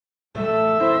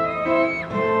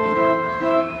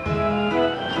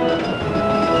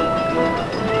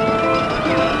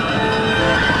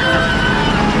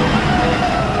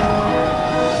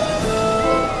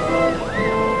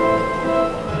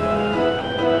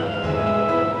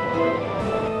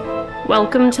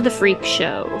Welcome to the Freak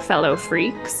Show, fellow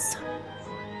freaks.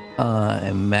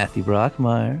 I'm Matthew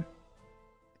Brockmeyer,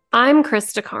 I'm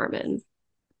Krista Carmen,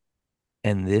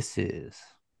 and this is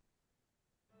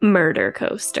Murder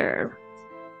Coaster.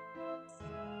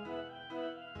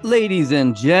 Ladies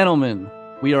and gentlemen,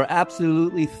 we are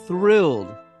absolutely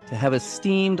thrilled to have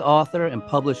esteemed author and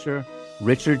publisher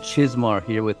Richard Chizmar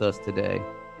here with us today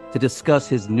to discuss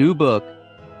his new book,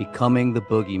 Becoming the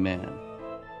Boogeyman.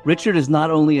 Richard is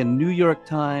not only a New York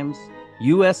Times,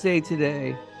 USA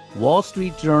Today, Wall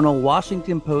Street Journal,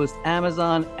 Washington Post,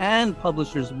 Amazon, and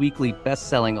Publishers Weekly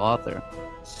best-selling author,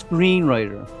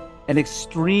 screenwriter, and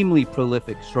extremely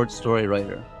prolific short story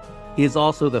writer. He is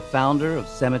also the founder of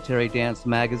Cemetery Dance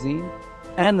magazine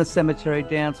and the Cemetery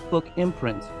Dance book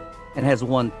imprint, and has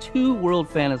won 2 World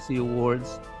Fantasy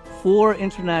Awards, 4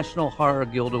 International Horror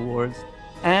Guild Awards,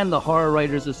 and the Horror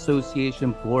Writers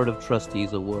Association Board of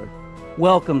Trustees Award.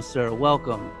 Welcome, sir.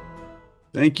 Welcome.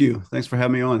 Thank you. Thanks for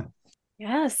having me on.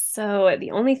 Yes, so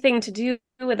the only thing to do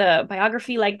with a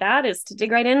biography like that is to dig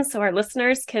right in so our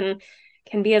listeners can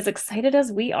be as excited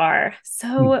as we are.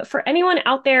 So for anyone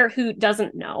out there who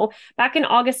doesn't know, back in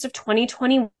August of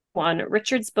 2021,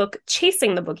 Richard's book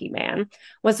Chasing the Boogeyman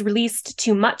was released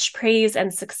to much praise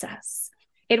and success.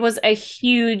 It was a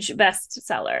huge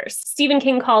bestseller. Stephen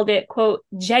King called it, quote,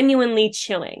 genuinely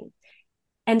chilling.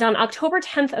 And on October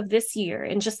 10th of this year,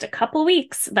 in just a couple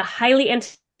weeks, the highly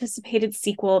anticipated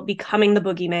sequel, Becoming the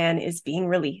Boogeyman, is being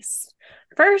released.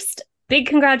 First, big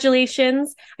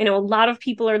congratulations. I know a lot of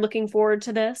people are looking forward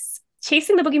to this.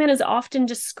 Chasing the Boogeyman is often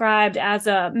described as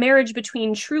a marriage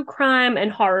between true crime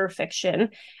and horror fiction,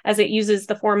 as it uses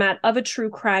the format of a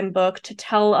true crime book to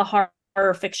tell a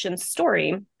horror fiction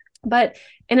story. But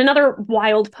in another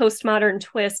wild postmodern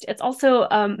twist, it's also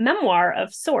a memoir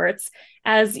of sorts,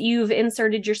 as you've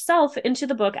inserted yourself into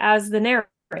the book as the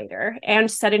narrator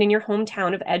and set it in your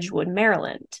hometown of Edgewood,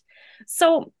 Maryland.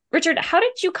 So, Richard, how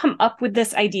did you come up with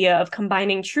this idea of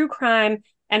combining true crime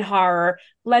and horror,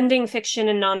 blending fiction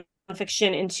and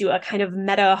nonfiction into a kind of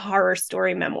meta horror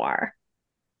story memoir?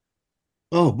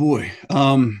 Oh boy.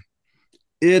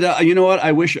 It you know what?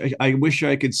 I wish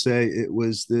I could say it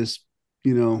was this,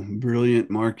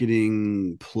 brilliant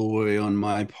marketing ploy on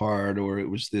my part, or it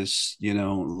was this,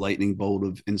 lightning bolt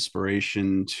of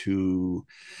inspiration to,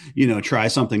 try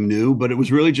something new, but it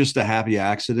was really just a happy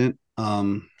accident.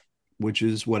 Which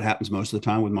is what happens most of the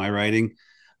time with my writing.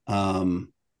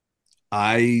 Um,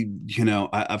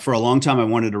 for a long time, I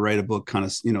wanted to write a book, kind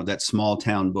of, that small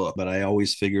town book, but I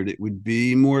always figured it would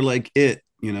be more like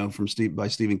from by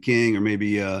Stephen King, or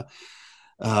maybe,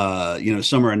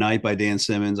 Summer and Night by Dan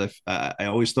Simmons. I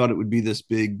always thought it would be this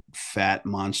big fat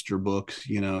monster book,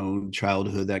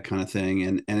 childhood, that kind of thing.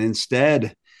 And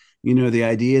instead, the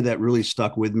idea that really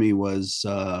stuck with me was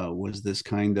this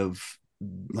kind of,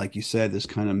 like you said, this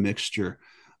kind of mixture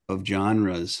of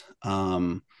genres.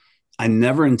 I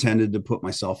never intended to put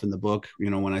myself in the book.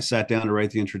 When I sat down to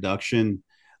write the introduction,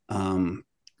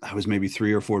 I was maybe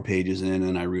 3 or 4 pages in,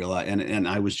 and I realized, and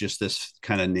I was just this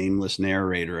kind of nameless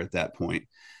narrator at that point.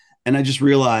 And I just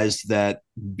realized that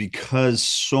because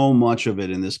so much of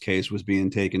it in this case was being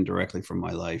taken directly from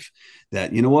my life,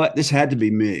 that, this had to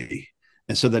be me.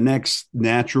 And so the next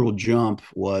natural jump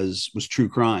was true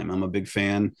crime. I'm a big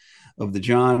fan of the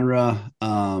genre.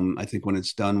 I think when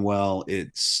it's done well,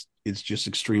 it's just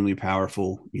extremely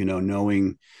powerful,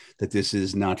 knowing that this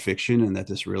is not fiction and that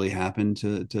this really happened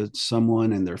to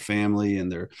someone and their family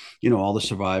and their, all the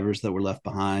survivors that were left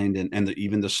behind, and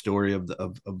even the story of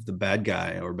the bad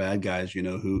guy or bad guys,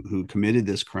 who committed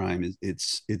this crime.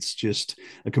 It's just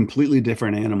a completely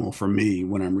different animal for me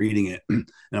when I'm reading it, and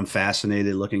I'm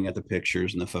fascinated looking at the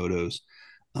pictures and the photos.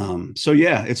 So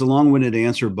yeah, it's a long-winded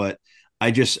answer, but I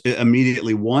just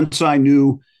immediately, once I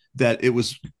knew that it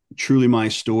was truly my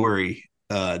story,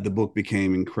 the book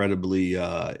became incredibly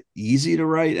easy to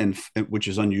write, and which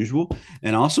is unusual,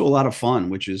 and also a lot of fun,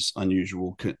 which is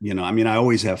unusual. I mean, I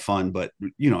always have fun, but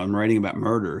I'm writing about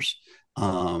murders.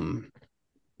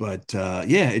 But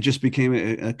yeah, it just became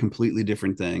a completely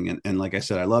different thing. And like I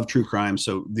said, I love true crime,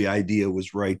 so the idea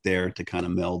was right there to kind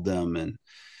of meld them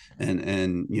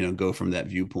and go from that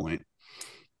viewpoint.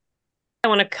 I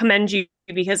want to commend you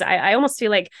because I almost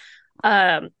feel like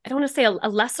I don't want to say a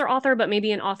lesser author, but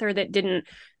maybe an author that didn't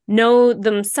know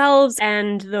themselves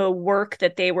and the work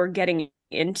that they were getting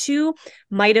into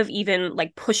might have even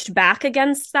like pushed back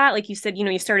against that. Like you said,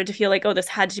 you started to feel like, oh, this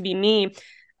had to be me.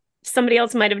 Somebody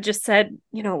else might have just said,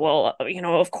 well,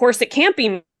 of course it can't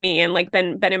be me, and like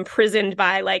been imprisoned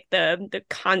by like the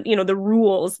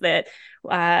rules that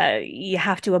you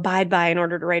have to abide by in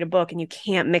order to write a book, and you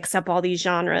can't mix up all these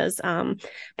genres.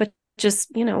 But just,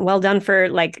 well done for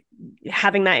like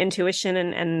having that intuition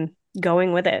and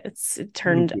going with it.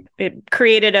 It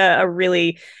created a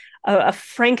really a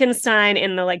Frankenstein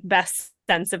in the like best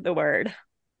sense of the word.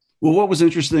 Well, what was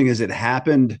interesting is it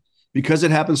happened because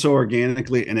it happened so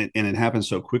organically and it happened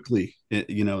so quickly,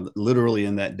 literally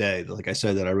in that day. Like I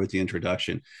said, that I wrote the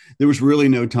introduction, there was really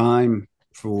no time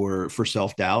for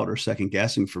self-doubt or second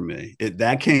guessing for me.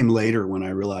 That came later when I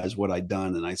realized what I'd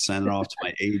done, and I sent it off to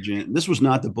my agent. This was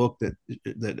not the book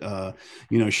that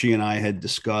she and I had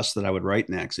discussed that I would write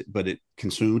next, but it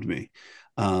consumed me.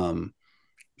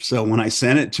 So when I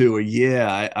sent it to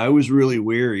her, I was really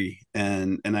weary.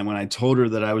 And then when I told her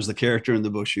that I was the character in the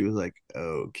book, she was like,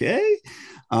 okay.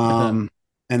 And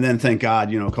then thank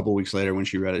God, a couple of weeks later when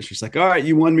she read it, she's like, all right,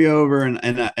 you won me over.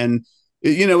 And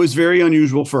it was very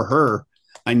unusual for her.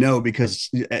 I know because,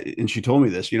 and she told me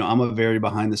this, I'm a very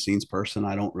behind the scenes person.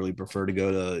 I don't really prefer to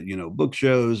go to, book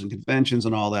shows and conventions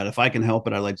and all that. If I can help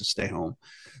it, I like to stay home.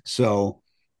 So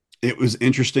it was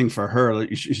interesting for her,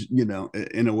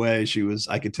 in a way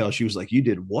I could tell she was like, you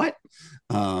did what?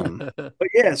 But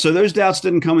yeah, so those doubts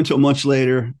didn't come until much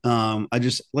later. I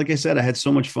just, like I said, I had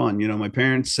so much fun. My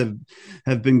parents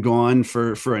have been gone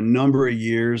for a number of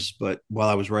years, but while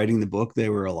I was writing the book, they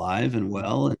were alive and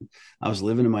well. And I was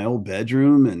living in my old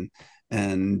bedroom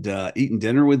and eating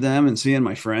dinner with them and seeing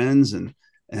my friends and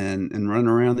running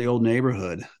around the old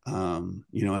neighborhood,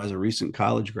 as a recent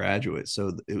college graduate.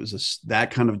 So it was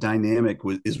that kind of dynamic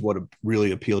is what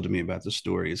really appealed to me about the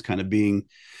story, is kind of being,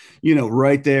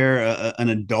 right there, an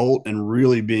adult, and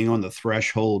really being on the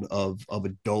threshold of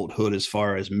adulthood as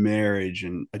far as marriage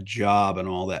and a job and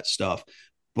all that stuff.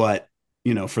 But,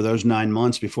 for those 9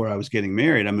 months before I was getting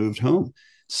married, I moved home,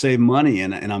 save money,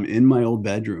 and I'm in my old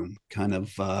bedroom kind of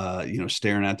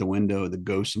staring out the window, the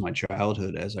ghosts of my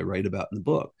childhood, as I write about in the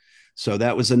book. So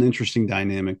that was an interesting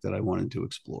dynamic that I wanted to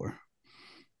explore.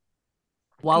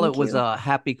 While it Thank was you. a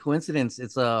happy coincidence,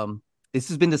 this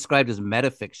has been described as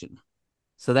metafiction.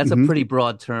 So that's a Mm-hmm. pretty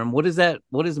broad term. What does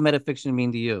metafiction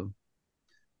mean to you?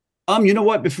 You know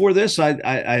what? Before this, I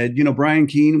had, Brian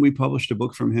Keene. We published a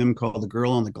book from him called "The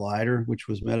Girl on the Glider," which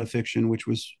was metafiction, which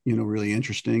was, really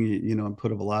interesting. And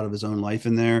put a lot of his own life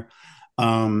in there.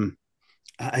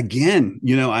 Again,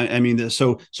 I mean,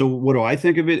 so what do I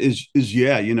think of it? Is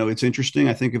yeah, it's interesting.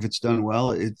 I think if it's done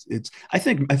well, I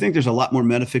think there's a lot more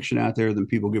metafiction out there than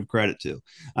people give credit to.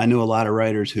 I know a lot of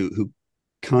writers who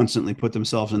constantly put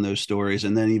themselves in those stories,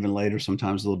 and then even later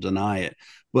sometimes they'll deny it.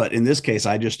 But in this case,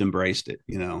 I just embraced it.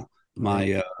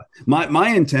 Right. My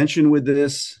intention with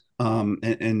this,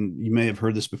 and you may have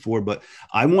heard this before, but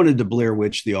I wanted to Blair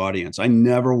Witch the audience. I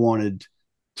never wanted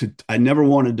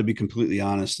to be completely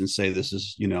honest and say this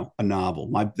is, a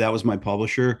novel. That was my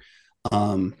publisher.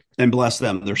 And bless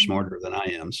them, they're smarter than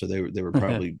I am. So they were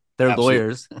probably They're absolutely.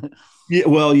 lawyers. Yeah,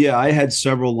 well, yeah, I had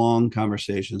several long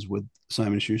conversations with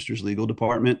Simon Schuster's legal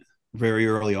department very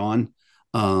early on,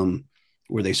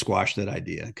 where they squashed that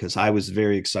idea because I was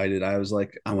very excited. I was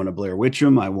like, I want to Blair Witch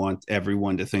them. I want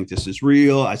everyone to think this is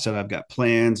real. I said, I've got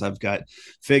plans. I've got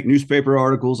fake newspaper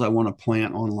articles I want to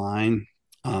plant online.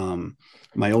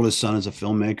 My oldest son is a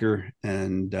filmmaker,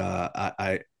 and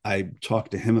I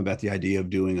talked to him about the idea of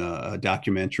doing a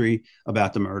documentary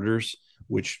about the murders,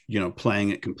 which,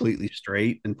 playing it completely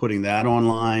straight and putting that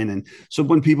online. And so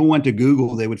when people went to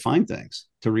Google, they would find things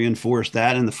to reinforce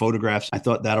that. And the photographs, I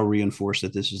thought that'll reinforce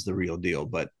that this is the real deal.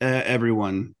 But I'm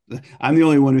the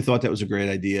only one who thought that was a great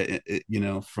idea,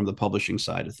 from the publishing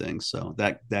side of things. So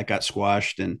that got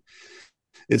squashed. And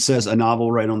it says a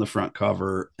novel right on the front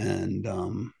cover.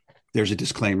 And there's a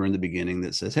disclaimer in the beginning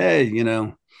that says, hey,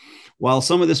 while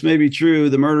some of this may be true,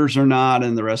 the murders are not,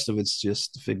 and the rest of it's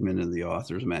just a figment of the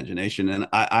author's imagination. And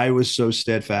I was so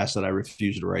steadfast that I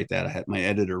refused to write that. I had my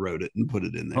editor wrote it and put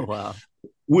it in Oh there wow.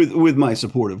 with my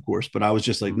support, of course. But I was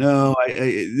just like, Mm. no,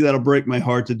 that'll break my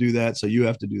heart to do that. So you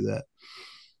have to do that.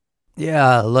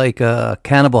 Yeah, like a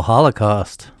cannibal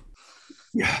holocaust.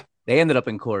 Yeah, They ended up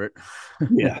in court.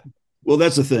 yeah. Well,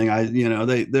 that's the thing.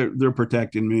 They're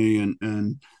protecting me,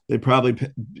 and they probably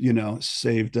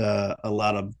saved a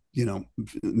lot of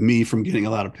me from getting a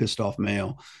lot of pissed off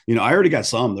mail. I already got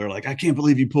some. They're like, I can't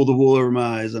believe you pulled the wool over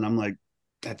my eyes, and I'm like,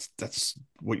 that's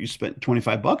what you spent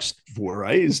 $25 for,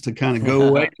 right? Is to kind of go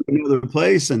away to another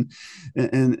place and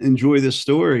enjoy this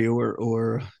story,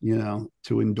 or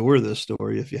to endure this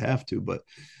story if you have to.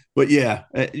 But yeah,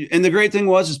 and the great thing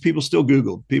is people still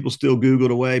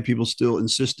Googled away. People still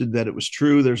insisted that it was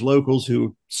true. There's locals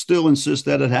who still insist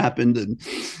that it happened. And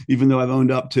even though I've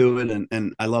owned up to it,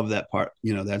 and I love that part,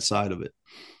 that side of it.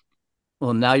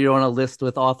 Well, now you're on a list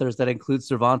with authors that include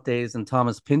Cervantes and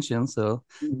Thomas Pynchon, so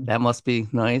that must be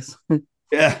nice.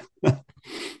 Yeah.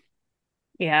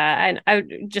 Yeah, and I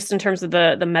just in terms of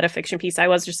the metafiction piece, I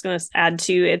was just going to add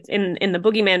to it in the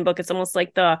Boogeyman book. It's almost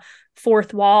like the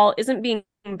fourth wall isn't being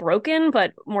broken,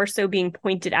 but more so being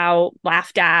pointed out,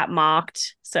 laughed at,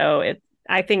 mocked. So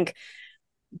I think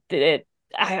that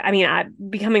I mean,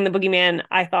 becoming the Boogeyman,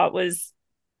 I thought was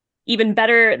even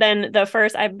better than the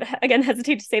first. I again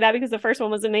hesitate to say that because the first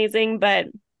one was amazing, but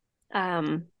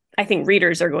I think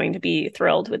readers are going to be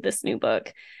thrilled with this new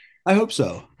book. I hope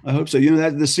so. I hope so. You know,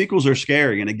 that the sequels are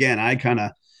scary. And again, I kind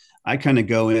of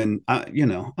go in,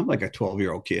 I'm like a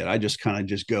 12-year-old kid. I just kind of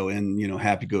just go in,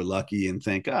 happy go lucky and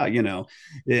think, and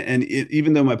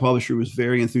even though my publisher was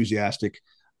very enthusiastic,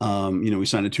 we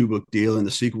signed a 2-book deal and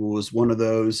the sequel was one of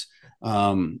those.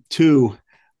 Two,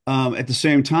 at the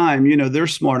same time, they're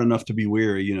smart enough to be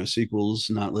wary, sequels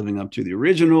not living up to the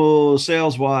original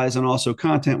sales wise and also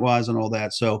content wise and all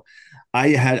that. So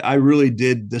I really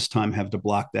did this time have to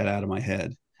block that out of my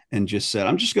head and just said,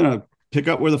 I'm just going to pick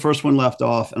up where the first one left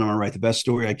off and I'm going to write the best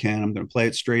story I can. I'm going to play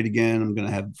it straight again. I'm going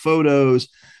to have photos,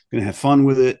 I'm going to have fun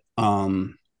with it.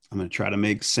 I'm going to try to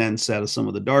make sense out of some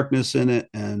of the darkness in it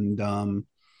and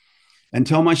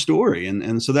tell my story.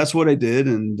 And so that's what I did.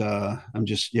 And I'm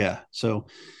just, yeah. So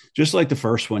just like the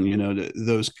first one,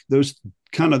 those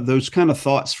kind of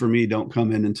thoughts for me don't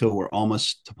come in until we're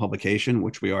almost to publication,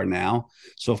 which we are now.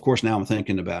 So of course now I'm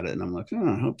thinking about it and I'm like,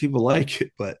 I hope people like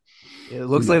it, but It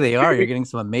looks like they are. You're getting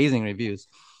some amazing reviews.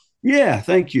 yeah,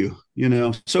 thank you.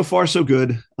 So far so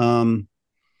good.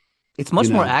 It's much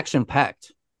more action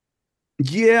packed.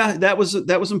 Yeah, that was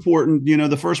important.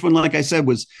 The first one, like I said,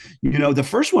 was, the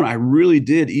first one I really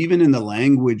did, even in the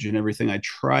language and everything. I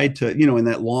tried to, in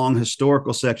that long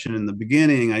historical section in the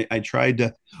beginning, I tried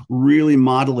to really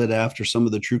model it after some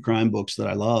of the true crime books that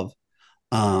I love.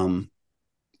 Um,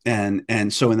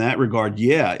 and so in that regard,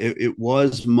 yeah, it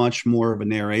was much more of a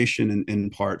narration in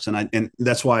parts, and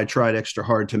that's why I tried extra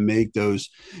hard to make those,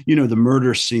 the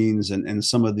murder scenes and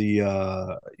some of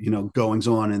the goings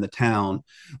on in the town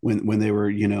when they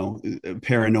were,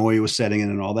 paranoia was setting in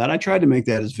and all that. I tried to make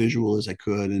that as visual as I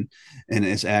could and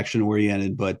as action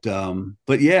oriented, but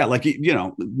yeah, like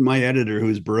my editor,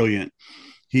 who's brilliant,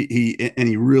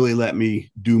 he really let me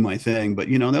do my thing. But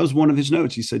that was one of his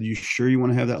notes. He said, "You sure you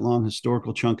want to have that long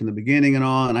historical chunk in the beginning and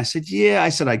all?" And I said, "Yeah." I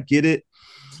said, "I get it."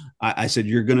 I said,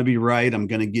 "You're going to be right. I'm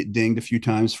going to get dinged a few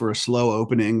times for a slow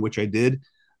opening," which I did.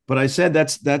 But I said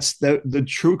that's the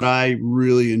truth I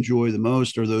really enjoy the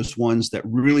most are those ones that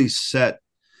really set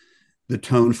the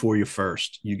tone for you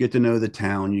first. You get to know the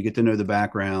town, you get to know the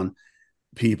background,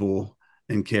 people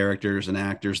and characters and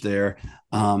actors there.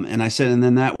 And I said, and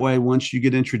then that way, once you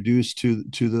get introduced to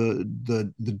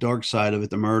the dark side of it,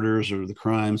 the murders or the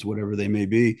crimes, whatever they may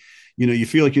be, you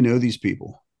feel like these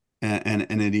people, and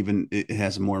it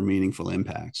has a more meaningful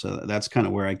impact. So that's kind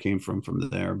of where I came from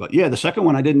there. But yeah, the second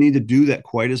one I didn't need to do that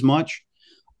quite as much.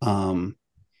 And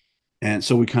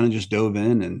so we kind of just dove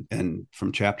in, and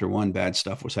from chapter one, bad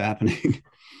stuff was happening.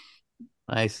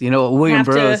 Nice. William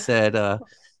Burroughs said,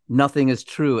 nothing is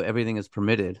true, everything is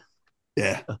permitted.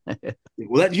 Yeah.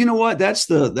 Well, you know what? That's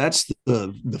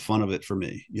the fun of it for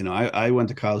me. I went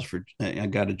to college I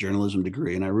got a journalism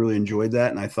degree, and I really enjoyed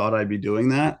that, and I thought I'd be doing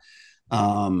that.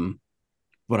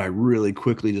 But I really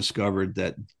quickly discovered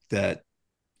that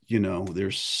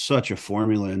there's such a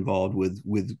formula involved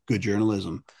with good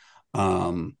journalism.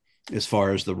 As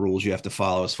far as the rules you have to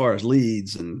follow, as far as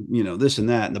leads and, this and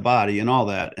that and the body and all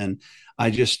that. And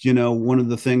I just, one of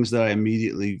the things that I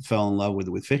immediately fell in love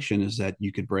with fiction is that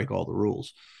you could break all the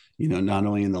rules, not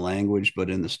only in the language, but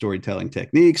in the storytelling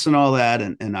techniques and all that.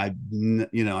 And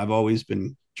I've always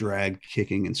been dragged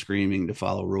kicking and screaming to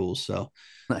follow rules. So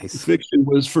nice. Fiction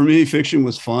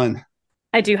was fun.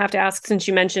 I do have to ask, since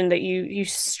you mentioned that you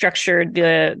structured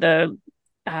the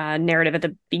narrative at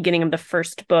the beginning of the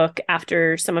first book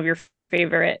after some of your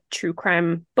favorite true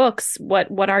crime books.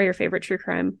 What are your favorite true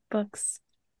crime books?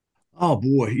 Oh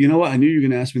boy, you know what? I knew you were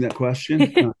going to ask me that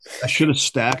question. I should have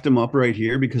stacked them up right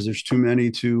here because there's too many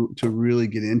to really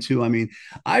get into. I mean,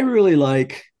 I really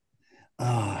like,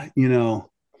 I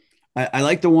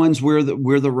like the ones where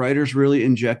the writers really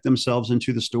inject themselves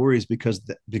into the stories because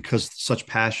such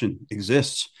passion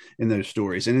exists in those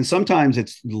stories, and then sometimes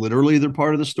it's literally they're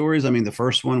part of the stories. I mean, the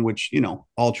first one, which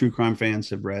all true crime fans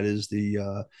have read, is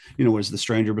was The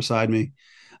Stranger Beside Me.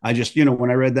 I just when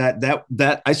I read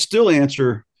that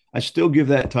I still give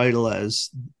that title as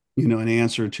an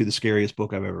answer to the scariest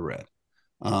book I've ever read.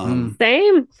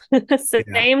 Same,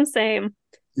 Yeah. same.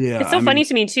 Yeah, It's so funny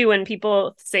to me too when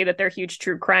people say that they're huge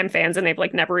true crime fans and they've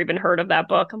like never even heard of that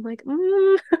book. I'm like,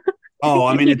 oh,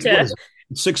 I you mean, need what to. is it?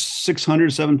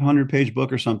 600 700 page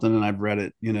book or something, and I've read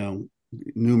it,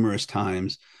 numerous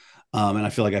times. And I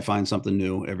feel like I find something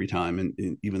new every time.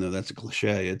 And even though that's a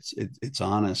cliche, it's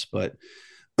honest. But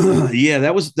yeah,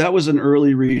 that was an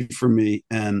early read for me,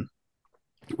 and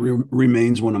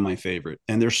remains one of my favorite.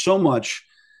 And there's so much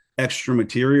extra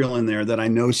material in there that I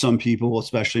know some people,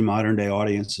 especially modern day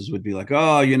audiences, would be like,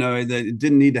 oh, they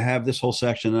didn't need to have this whole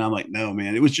section. And I'm like, no,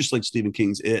 man, it was just like Stephen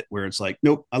King's It, where it's like,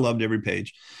 nope, I loved every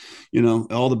page.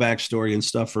 All the backstory and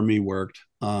stuff for me worked.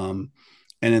 And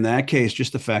in that case,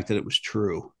 just the fact that it was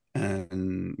true.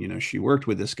 And she worked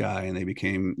with this guy, and they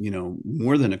became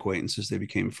more than acquaintances, they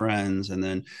became friends. And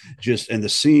then the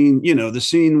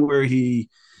scene where he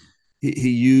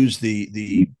used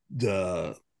the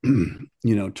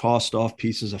tossed off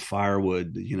pieces of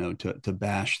firewood to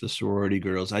bash the sorority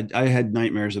girls. I had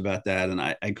nightmares about that, and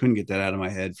I couldn't get that out of my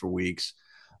head for weeks.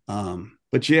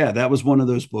 But yeah, that was one of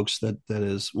those books that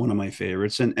is one of my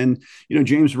favorites. And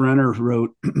James Renner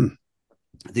wrote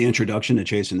the introduction to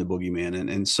Chasing the Boogeyman,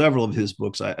 and several of his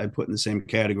books I put in the same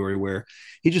category, where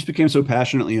he just became so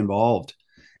passionately involved,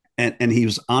 and he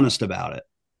was honest about it.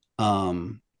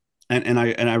 And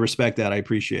I respect that. I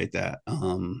appreciate that. I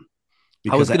was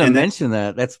Because going to and that mention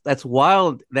that. That's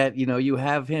wild that you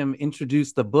have him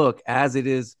introduce the book as it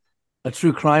is a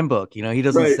true crime book. He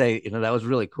doesn't right. say, that was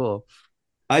really cool.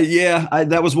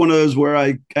 That was one of those where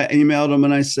I emailed him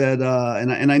and I said,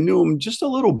 and I knew him just a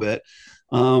little bit.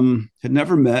 Had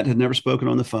never met, had never spoken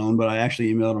on the phone, but I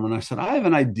actually emailed him and I said, I have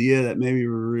an idea that maybe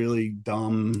we're really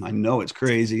dumb. I know it's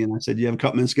crazy. And I said, you have a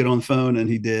couple minutes to get on the phone. And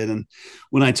he did. And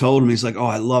when I told him, he's like, oh,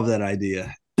 I love that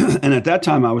idea. And at that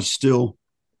time I was still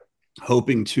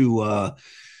hoping to,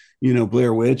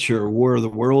 Blair Witch or War of the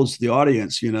Worlds, the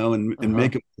audience, and Uh-huh.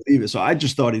 make him believe it. So I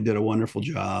just thought he did a wonderful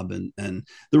job. And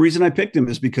the reason I picked him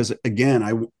is because, again,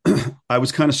 I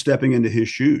was kind of stepping into his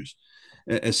shoes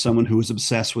as someone who was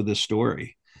obsessed with this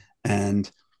story. And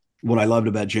what I loved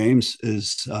about James and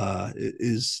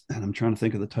I'm trying to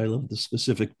think of the title of the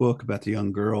specific book about the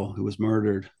young girl who was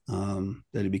murdered, that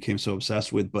he became so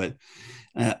obsessed with. But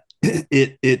uh,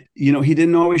 he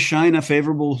didn't always shine a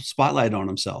favorable spotlight on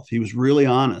himself. He was really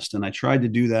honest, and I tried to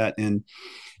do that. And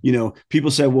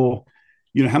people say, well,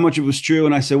 how much of it was true?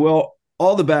 And I said, well,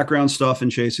 all the background stuff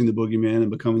in Chasing the Boogeyman and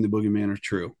Becoming the Boogeyman are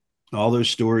true. All those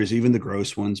stories, even the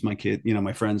gross ones, my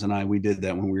friends and I, we did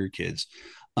that when we were kids.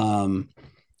 um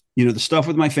the stuff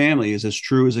with my family is as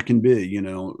true as it can be,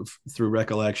 through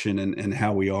recollection and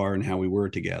how we are and how we were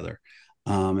together.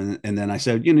 And then I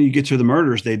said, you get to the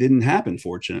murders, they didn't happen,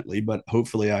 fortunately, but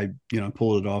hopefully I,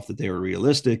 pulled it off that they were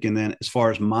realistic. And then as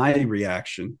far as my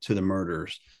reaction to the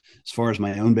murders, as far as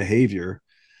my own behavior,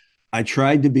 I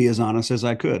tried to be as honest as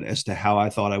I could as to how I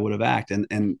thought I would have acted.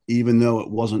 And even though it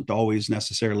wasn't always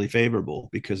necessarily favorable,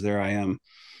 because there I am,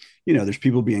 there's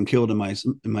people being killed in my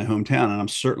hometown, and I'm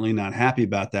certainly not happy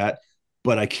about that.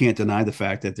 But I can't deny the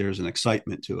fact that there's an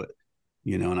excitement to it,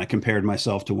 and I compared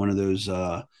myself to one of those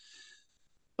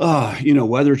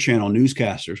Weather Channel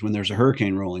newscasters when there's a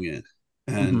hurricane rolling in,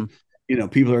 Mm-hmm.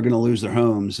 and people are going to lose their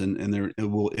homes, and there it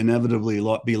will inevitably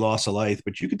be loss of life.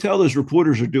 But you can tell those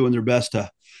reporters are doing their best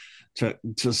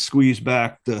to squeeze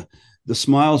back the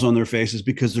smiles on their faces,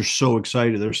 because they're so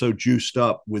excited, they're so juiced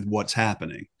up with what's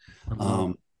happening.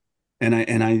 Uh-huh. And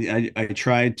I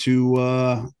tried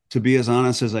to be as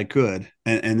honest as I could,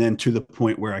 and then to the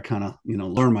point where I kind of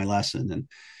learned my lesson. And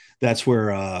that's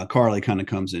where Carly kind of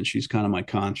comes in. She's kind of my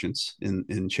conscience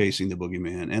in Chasing the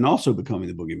Boogeyman and also Becoming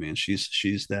the Boogeyman.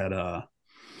 She's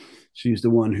the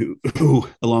one who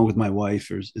along with my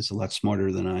wife is a lot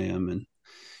smarter than I am, and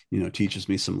teaches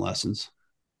me some lessons.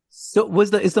 So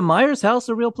is the Myers house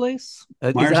a real place?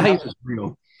 Is Myers that how house is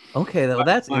real. okay, well,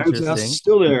 that's Myers house is interesting.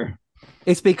 still there.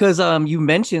 It's because you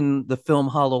mentioned the film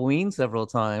Halloween several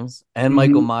times and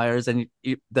Michael Mm-hmm. Myers, and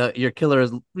your killer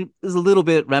is a little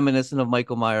bit reminiscent of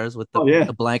Michael Myers with Oh yeah.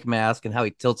 the blank mask and how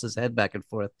he tilts his head back and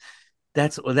forth.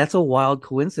 That's a wild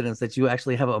coincidence that you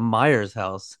actually have a Myers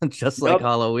house, just like Yep.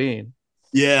 Halloween.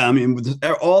 Yeah, I mean,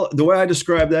 all the way I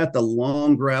describe that, the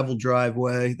long gravel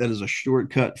driveway that is a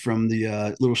shortcut from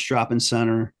the little shopping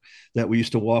center that we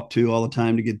used to walk to all the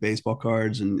time to get baseball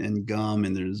cards and gum,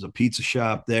 and there's a pizza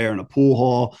shop there and a pool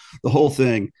hall, the whole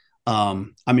thing. I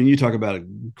mean, you talk about a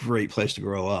great place to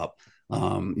grow up.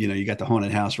 You got the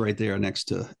haunted house right there next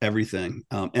to everything,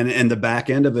 and the back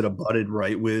end of it abutted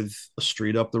right with a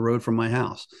street up the road from my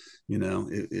house.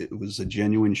 It was a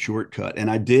genuine shortcut.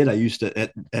 And I used to,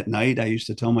 at night, I used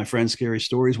to tell my friends scary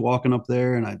stories walking up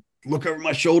there, and I'd look over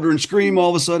my shoulder and scream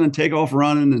all of a sudden and take off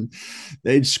running, and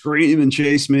they'd scream and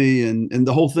chase me and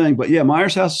the whole thing. But yeah,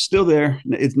 Myers house is still there.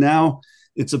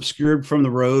 It's obscured from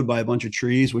the road by a bunch of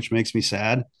trees, which makes me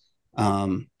sad.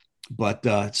 Um, but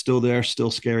it's still there,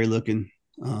 still scary looking.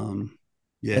 Um,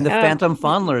 And the yeah, Yeah. Phantom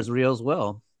Fondler is real as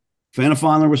well. Phantom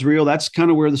Fondler was real. That's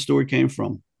kind of where the story came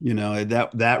from.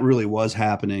 That really was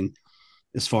happening,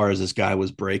 as far as this guy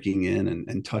was breaking in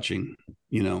and touching,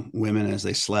 women as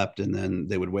they slept, and then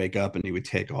they would wake up and he would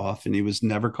take off, and he was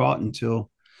never caught until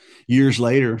years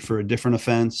later for a different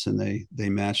offense, and they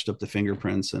matched up the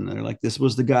fingerprints, and they're like, this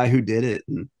was the guy who did it.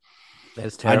 And That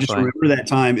is I just terrifying. remember that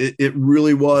time. It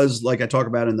really was, like I talk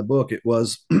about in the book, it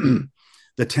was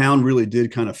the town really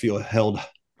did kind of feel held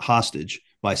hostage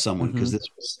by someone, because Mm-hmm. this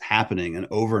was happening and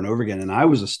over again. And I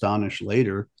was astonished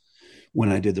later, when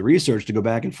I did the research, to go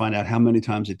back and find out how many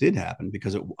times it did happen.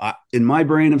 Because in my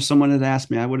brain, if someone had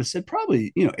asked me, I would have said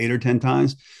probably 8 or 10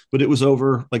 times, but it was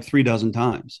over like 3 dozen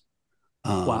times.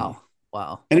 Um, Wow.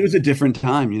 Wow. and it was a different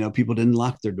time. People didn't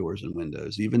lock their doors and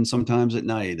windows, even sometimes at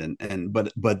night.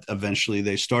 But eventually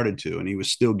they started to, and he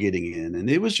was still getting in. And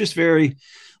it was just very.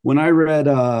 When I read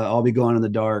 "I'll Be Gone in the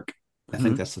Dark," I think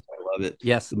Mm-hmm. that's the title of it,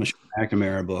 Yes. the Michelle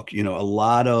McNamara book. A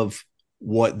lot of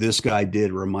what this guy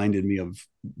did reminded me of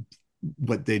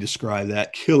what they describe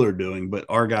that killer doing. But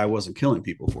our guy wasn't killing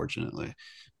people, fortunately.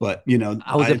 But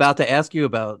I was I about to ask you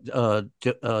about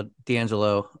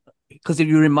D'Angelo, because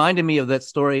you reminded me of that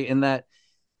story in that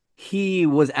he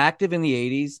was active in the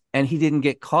 80s and he didn't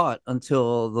get caught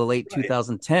until the late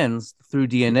 2010s through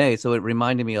DNA. So it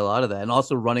reminded me a lot of that. And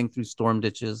also running through storm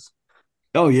ditches.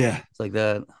 oh yeah, It's like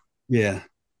that. yeah,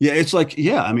 yeah. It's like,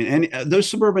 yeah. I mean, and those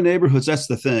suburban neighborhoods. That's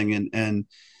the thing. And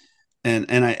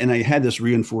I had this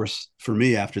reinforced for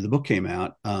me after the book came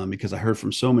out, because I heard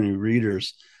from so many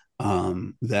readers,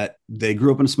 that they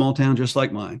grew up in a small town just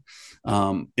like mine,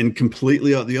 in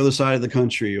completely the other side of the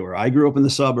country, or I grew up in the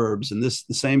suburbs, and the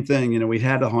same thing. We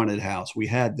had a haunted house, we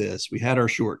had this, we had our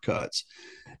shortcuts.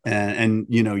 And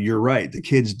you're right, the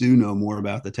kids do know more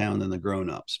about the town than the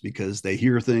grown-ups, because they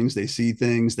hear things, they see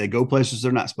things, they go places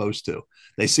they're not supposed to,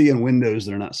 they see in windows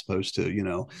they're not supposed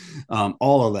to,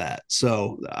 all of that.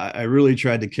 So I really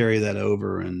tried to carry that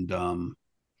over. And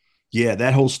yeah,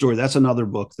 that whole story, that's another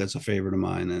book that's a favorite of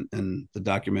mine. And the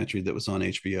documentary that was on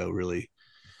HBO, really,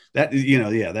 that,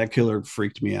 yeah, that killer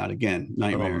freaked me out. Again, Oh,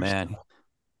 nightmares. man.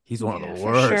 He's one of the Yeah,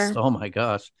 for worst. sure. Oh, my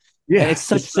gosh. And Yeah, it's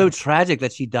such just so tragic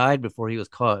that she died before he was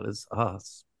caught. It's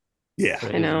yeah,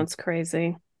 I know, crazy. it's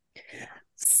crazy. yeah.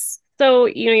 So,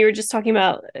 you were just talking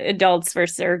about adults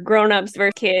versus or grown-ups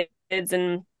versus kids,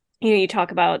 and you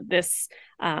talk about this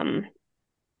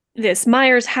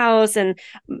Myers house, and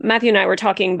Matthew and I were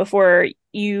talking before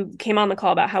you came on the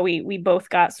call about how we both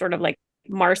got sort of like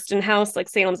Marston House, like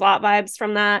Salem's Lot vibes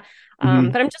from that. Mm-hmm.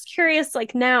 But I'm just curious,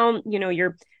 like now,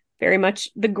 you're very much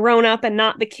the grown up and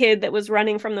not the kid that was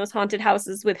running from those haunted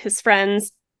houses with his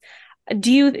friends.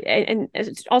 Do you, and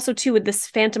also too with this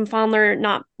Phantom Fondler,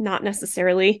 not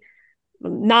necessarily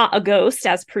not a ghost,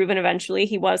 as proven eventually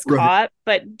he was Right. caught,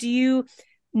 but do you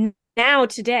now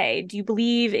today, do you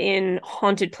believe in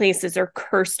haunted places or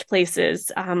cursed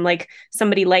places, like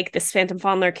somebody like this Phantom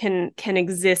Fondler can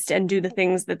exist and do the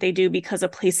things that they do because a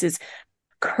place is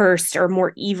cursed or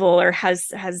more evil or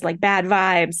has like bad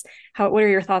vibes? What are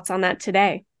your thoughts on that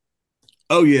today?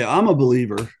 Oh yeah, I'm a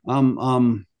believer. I'm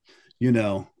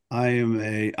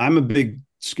a big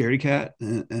scaredy cat,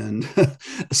 and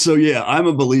so yeah, I'm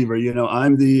a believer.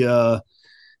 I'm the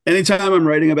anytime I'm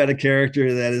writing about a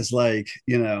character that is like,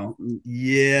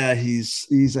 yeah,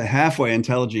 he's a halfway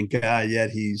intelligent guy, yet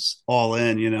he's all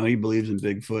in. He believes in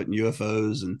Bigfoot and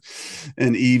UFOs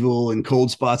and evil and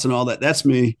cold spots and all that. That's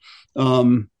me.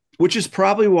 Which is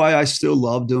probably why I still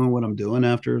love doing what I'm doing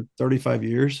after 35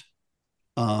 years.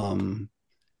 Um,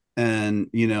 and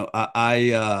not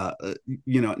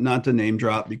to name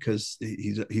drop, because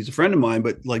he's a friend of mine,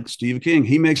 but like Steve King,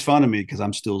 he makes fun of me because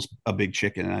I'm still a big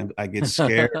chicken, and I get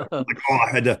scared. Like, oh,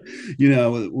 I had to,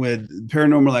 when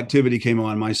Paranormal Activity came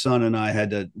on, my son and I had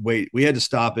to wait. We had to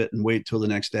stop it and wait till the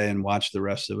next day and watch the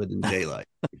rest of it in daylight.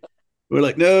 We're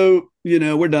like, no,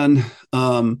 we're done.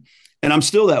 And I'm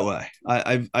still that way.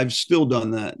 I've still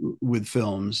done that with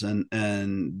films,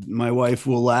 and my wife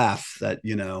will laugh that,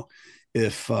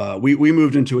 if we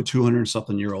moved into a 200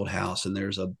 something year old house, and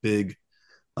there's a big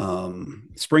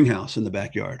spring house in the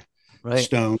backyard, Right.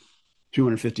 stone,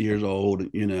 250 years old,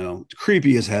 it's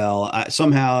creepy as hell.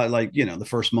 Somehow, like, the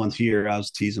first month here, I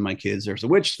was teasing my kids, there's a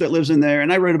witch that lives in there.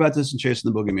 And I wrote about this in Chasing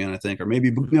the Boogeyman, I think, or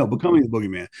maybe, no, Becoming the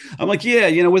Boogeyman. I'm like, yeah,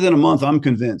 within a month, I'm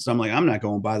convinced. I'm like, I'm not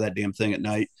going by that damn thing at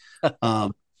night.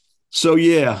 Um, so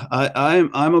yeah,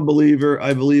 I'm a believer.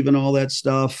 I believe in all that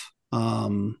stuff.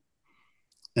 And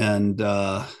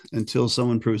until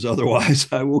someone proves otherwise,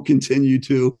 I will continue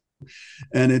to.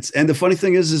 And the funny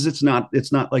thing is it's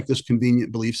not like this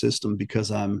convenient belief system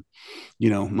because I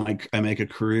make a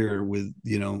career with,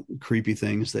 creepy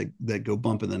things that go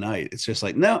bump in the night. It's just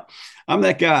like, no, I'm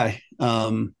that guy.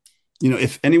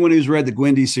 If anyone who's read the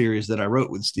Gwendy series that I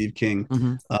wrote with Steve King,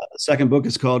 Mm-hmm. the second book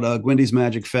is called Gwendy's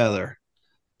Magic Feather.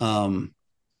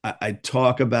 I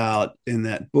talk about in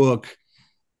that book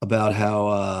about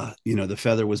how, the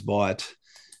feather was bought,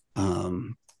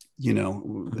 um,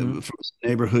 Mm-hmm. from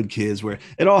neighborhood kids where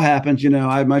it all happened.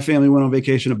 My family went on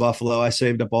vacation to Buffalo. I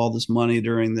saved up all this money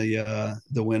during the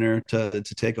winter to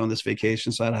take on this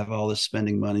vacation. So I'd have all this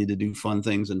spending money to do fun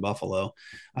things in Buffalo.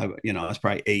 I was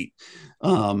probably 8.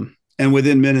 And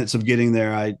within minutes of getting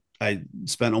there, I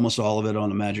spent almost all of it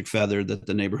on a magic feather that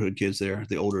the neighborhood kids there,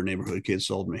 the older neighborhood kids,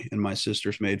 sold me. And my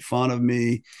sisters made fun of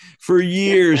me for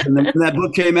years. And then when that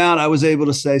book came out, I was able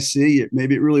to say, see,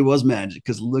 maybe it really was magic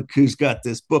because look who's got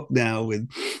this book now with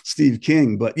Steve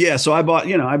King. But yeah, so I bought,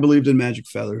 I believed in magic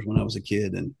feathers when I was a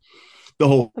kid and the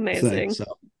whole thing. Amazing. So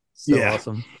So yeah,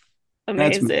 awesome.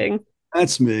 that's me. Amazing.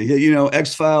 That's me.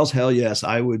 X-Files, hell yes,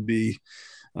 I would be.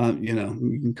 You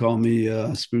can call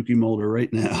me Spooky Mulder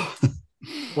right now.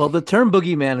 Well, the term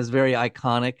boogeyman is very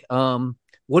iconic.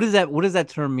 What does that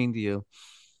term mean to you?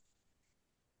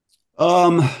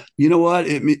 You know what?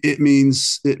 It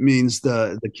means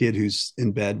the kid who's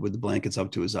in bed with the blankets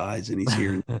up to his eyes and he's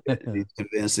here and he's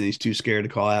convinced and he's too scared to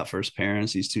call out for his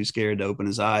parents. He's too scared to open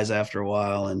his eyes after a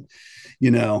while. And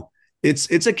you know,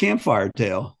 it's a campfire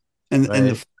tale. And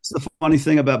Right. the funny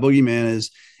thing about Boogeyman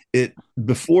is it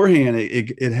beforehand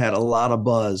it had a lot of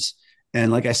buzz.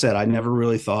 And like I said, I never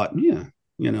really thought, yeah,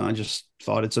 I just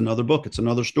thought it's another book, it's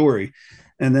another story.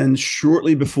 And then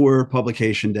shortly before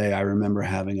publication day, I remember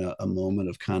having a moment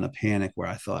of kind of panic where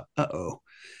I thought, oh,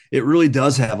 it really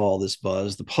does have all this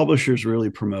buzz. The publisher's really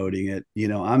promoting it.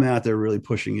 I'm out there really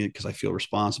pushing it because I feel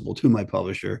responsible to my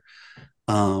publisher.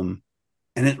 Um,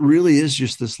 and it really is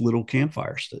just this little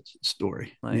campfire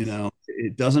story. Nice.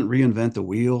 It doesn't reinvent the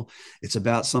wheel. It's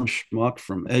about some schmuck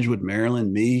from Edgewood,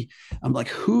 Maryland. Me, I'm like,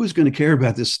 who's going to care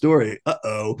about this story?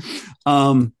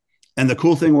 Um, and the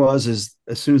cool thing is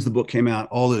as soon as the book came out,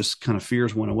 all those kind of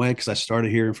fears went away because I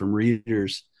started hearing from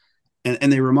readers,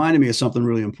 and they reminded me of something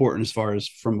really important as far as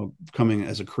from coming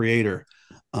as a creator.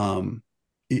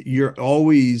 You're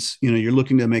always, you're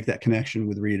looking to make that connection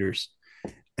with readers,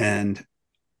 and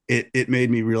it made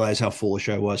me realize how foolish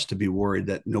I was to be worried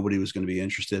that nobody was going to be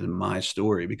interested in my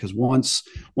story, because once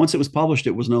it was published,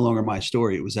 it was no longer my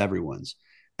story, it was everyone's.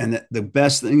 And the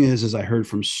best thing is I heard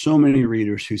from so many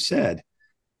readers who said,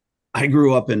 I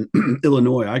grew up in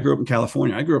Illinois, I grew up in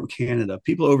California, I grew up in Canada,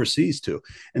 people overseas too.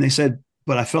 And they said,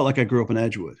 but I felt like I grew up in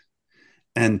Edgewood.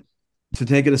 And to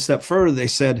take it a step further, they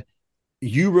said,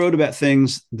 you wrote about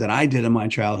things that I did in my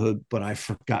childhood, but I've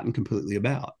forgotten completely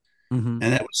about. Mm-hmm.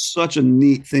 And that was such a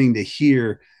neat thing to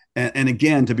hear. And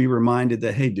again, to be reminded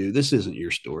that, hey, dude, this isn't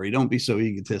your story. Don't be so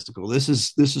egotistical. This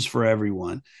is for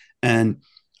everyone. And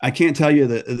I can't tell you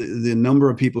the number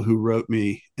of people who wrote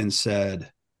me and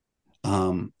said,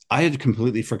 I had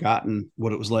completely forgotten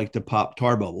what it was like to pop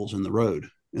tar bubbles in the road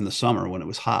in the summer when it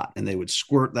was hot, and they would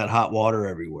squirt that hot water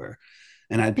everywhere.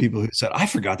 And I had people who said, I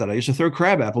forgot that I used to throw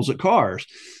crab apples at cars,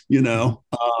 you know.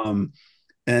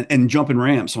 And jumping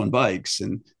ramps on bikes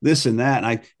and this and that. And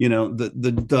I,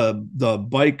 the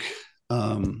bike,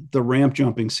 the ramp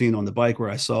jumping scene on the bike where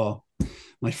I saw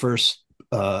my first,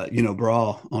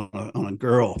 bra on a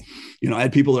girl, I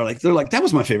had people that they're like, that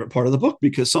was my favorite part of the book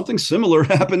because something similar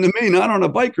happened to me, not on a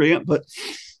bike ramp, but,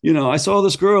 I saw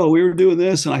this girl, we were doing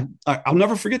this, and I'll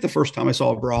never forget the first time I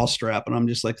saw a bra strap, and I'm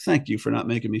just like, thank you for not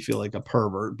making me feel like a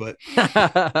pervert. But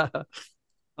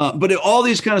all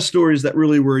these kind of stories that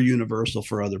really were universal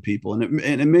for other people, and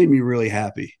it made me really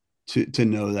happy to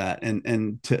know that,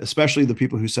 and to especially the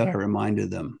people who said I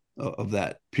reminded them of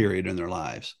that period in their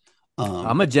lives.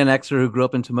 I'm a Gen Xer who grew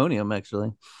up in Timonium,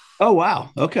 actually. Oh wow,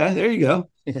 okay, there you go.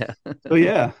 Yeah. Oh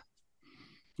yeah,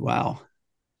 wow.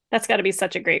 That's got to be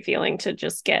such a great feeling to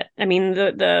just get. I mean,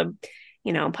 the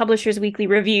publishers' weekly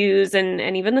reviews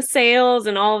and even the sales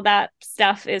and all of that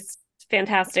stuff is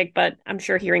fantastic, but I'm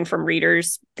sure hearing from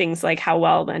readers things like how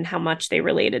well and how much they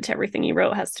related to everything you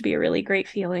wrote has to be a really great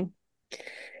feeling.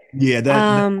 Yeah,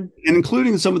 and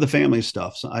including some of the family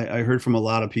stuff. So I heard from a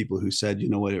lot of people who said, you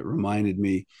know what, it reminded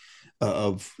me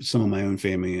of some of my own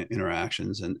family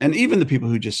interactions, and even the people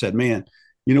who just said, man,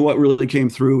 you know what really came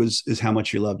through is how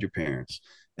much you loved your parents,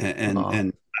 and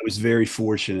I was very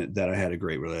fortunate that I had a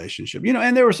great relationship,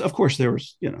 and there was, of course,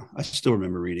 I still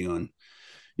remember reading on,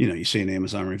 you see an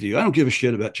Amazon review, I don't give a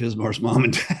shit about Chizmar's mom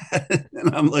and dad.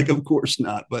 And I'm like, of course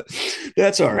not, but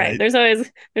that's all Right. right. There's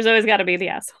always got to be the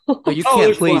But asshole. you Oh, can't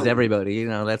there's please fun. everybody.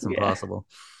 That's Yeah. impossible.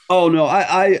 Oh no,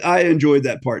 I enjoyed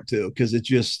that part too because it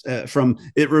just from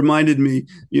it reminded me,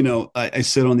 I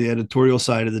sit on the editorial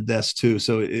side of the desk too,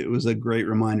 so it was a great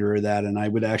reminder of that. And I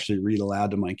would actually read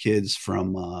aloud to my kids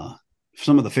from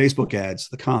some of the Facebook ads,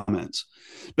 the comments.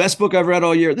 Best book I've read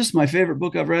all year. This is my favorite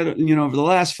book I've read, over the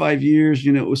last 5 years.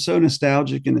 It was so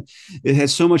nostalgic and it had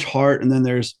so much heart. And then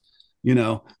there's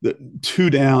the two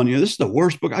down, this is the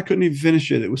worst book. I couldn't even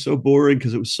finish it. It was so boring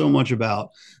because it was so much about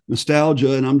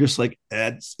nostalgia. And I'm just like,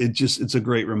 it's a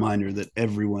great reminder that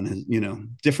everyone has,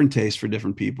 different tastes for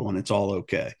different people and it's all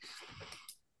okay.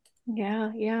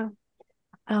 Yeah, yeah.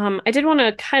 I did want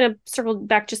to kind of circle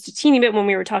back just a teeny bit when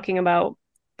we were talking about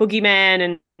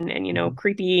boogeyman and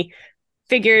creepy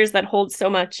figures that hold so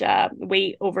much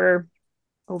weight over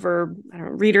I don't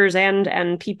know, readers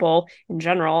and people in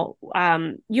general.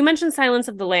 You mentioned Silence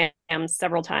of the Lambs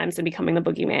several times and becoming the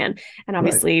boogeyman, and Right.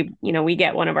 obviously, we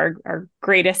get one of our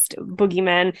greatest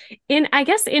boogeymen in, I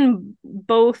guess, in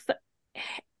both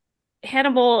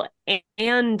Hannibal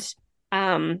and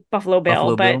Buffalo Bill,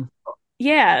 Buffalo but Bill.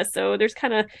 yeah, so there's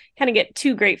kind of get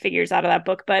two great figures out of that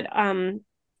book, but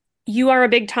you are a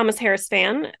big Thomas Harris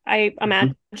fan, I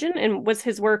Mhm. imagine, and was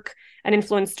his work an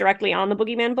influence directly on the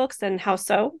Boogeyman books, and how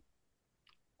so?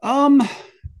 Um,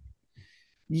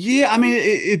 yeah, I mean,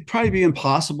 it'd probably be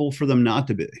impossible for them not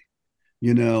to be,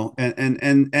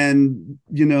 and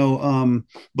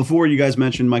before you guys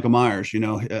mentioned Michael Myers,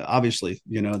 obviously,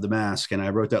 The Mask, and I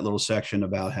wrote that little section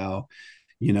about how,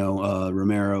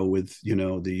 Romero with,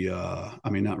 I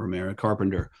mean, not Romero,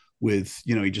 Carpenter with,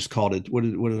 he just called it, what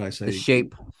did I The say?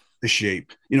 Shape. The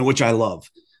Shape, which I love.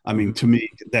 I mean, Mhm. to me,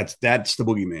 that's the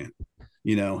boogeyman.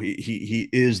 He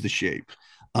is the Shape.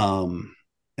 Um,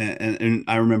 and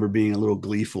I remember being a little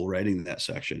gleeful writing that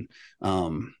section,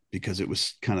 because it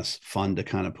was kind of fun to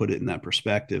kind of put it in that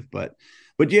perspective. But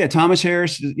yeah, Thomas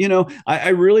Harris, I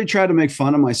really try to make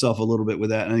fun of myself a little bit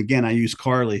with that. And again, I use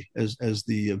Carly as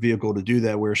the vehicle to do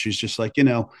that, where she's just like,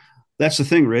 that's the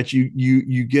thing, Rich.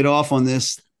 You get off on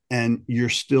this and you're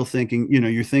still thinking,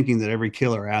 you're thinking that every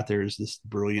killer out there is this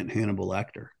brilliant Hannibal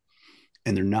Lecter,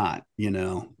 and they're not.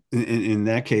 In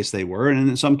that case they were, and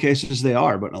in some cases they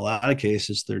are, but in a lot of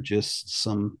cases they're just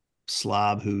some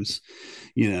slob who's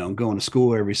going to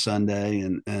school every Sunday,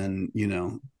 and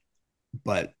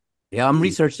but Yeah, I'm he,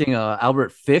 researching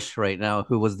Albert Fish right now,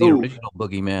 who was the oh, original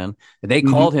boogeyman. And they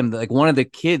mm-hmm, called him like one of the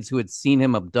kids who had seen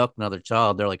him abduct another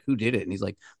child. They're like, "Who did it?" And he's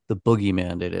like, "The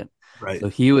boogeyman did it." right. So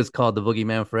he was called the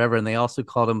boogeyman forever. And they also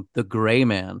called him the gray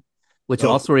man, which Oh,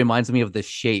 also reminds me of the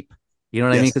Shape. You know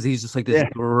what I mean? yes, Because he's just like this yeah.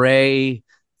 gray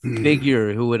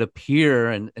figure who would appear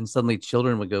and suddenly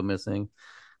children would go missing.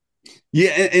 Yeah,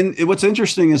 and what's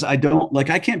interesting is I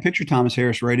can't picture Thomas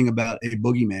Harris writing about a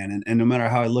boogeyman, and no matter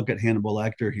how I look at Hannibal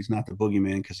Lecter, he's not the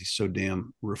boogeyman because he's so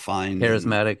damn refined and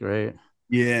Charismatic, right?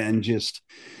 yeah, and just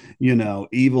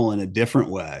evil in a different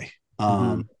way.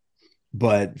 Mm-hmm.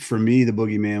 But for me, the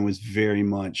boogeyman was very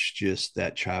much just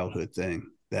that childhood thing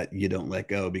that you don't let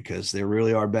go, because there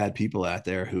really are bad people out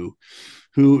there who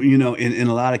in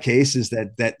a lot of cases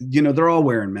that they're all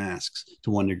wearing masks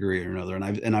to one degree or another.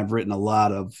 And I've written a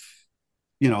lot of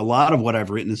what I've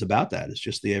written is about that. It's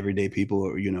just the everyday people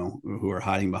who are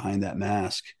hiding behind that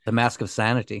mask. The Mask of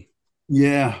Sanity.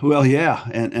 Yeah, well, yeah,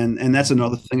 and that's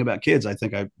another thing about kids. I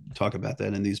think I talk about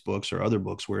that in these books or other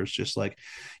books where it's just like,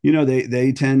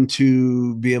 they tend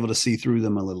to be able to see through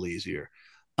them a little easier,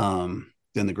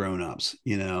 than the grown-ups.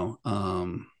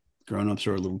 Grown-ups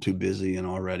are a little too busy and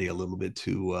already a little bit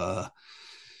too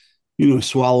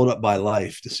swallowed up by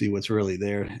life to see what's really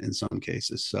there in some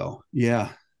cases. So yeah,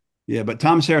 yeah. But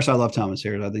Thomas Harris, I love Thomas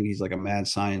Harris. I think he's like a mad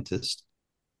scientist.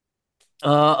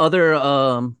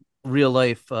 Other real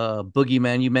life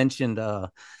boogeyman. You mentioned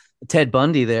Ted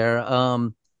Bundy there.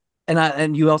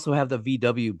 And you also have the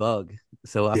VW bug.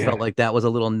 So I Yeah. felt like that was a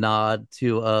little nod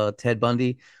to Ted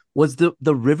Bundy. Was the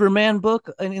Riverman book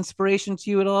an inspiration to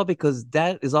you at all? Because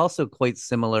that is also quite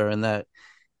similar in that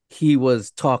he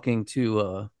was talking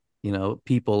to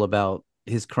people about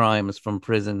his crimes from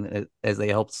prison as they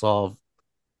helped solve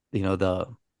the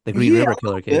Green Yeah, River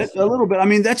Killer bit, case. a little bit. I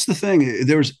mean, that's the thing.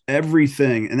 There's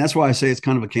everything, and that's why I say it's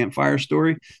kind of a campfire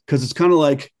story, because it's kind of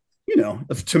like,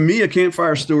 to me, a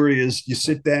campfire story is you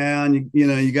sit down,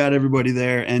 you got everybody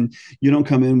there, and you don't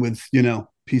come in with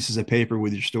pieces of paper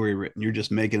with your story written. You're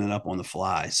just making it up on the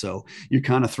fly. So you're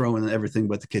kind of throwing everything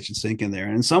but the kitchen sink in there.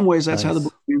 And in some ways, that's how the Nice.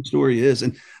 book story is.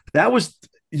 And that was,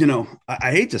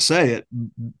 I hate to say it,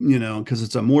 because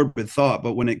it's a morbid thought,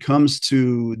 but when it comes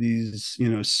to these,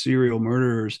 serial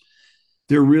murderers,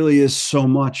 there really is so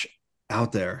much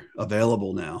out there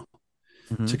available now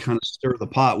Mm-hmm. to kind of stir the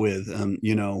pot with. Um,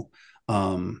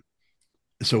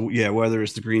 so yeah, whether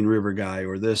it's the Green River guy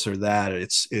or this or that,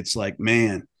 it's like,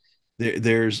 man,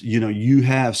 there's, you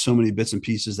have so many bits and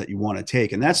pieces that you want to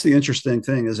take. And that's the interesting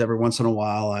thing, is every once in a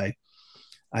while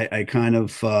I kind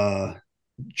of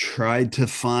tried to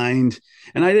find,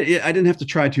 and I didn't have to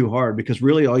try too hard, because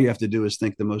really all you have to do is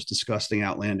think the most disgusting,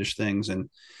 outlandish things. And,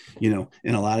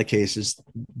 in a lot of cases,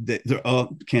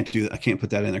 can't do that. I can't put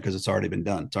that in there because it's already been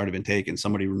done. It's already been taken.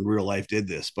 Somebody in real life did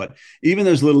this. But even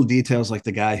those little details, like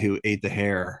the guy who ate the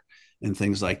hair and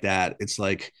things like that, it's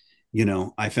like,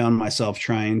 I found myself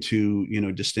trying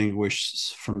to,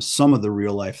 distinguish from some of the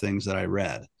real life things that I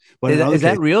read. But in other Is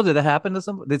that cases, real? Did that happen to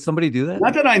some? Did somebody do that?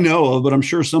 not that I know of, but I'm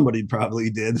sure somebody probably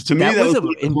did. To me, That that was was an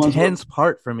one of those ones where, intense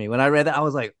part for me. When I read that, I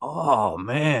was like, oh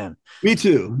man. me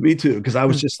too, because I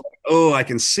was just like, oh, I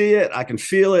can see it, I can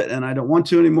feel it, and I don't want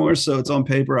to anymore. So it's on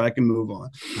paper, I can move on.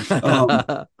 Um,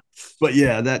 but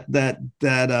yeah,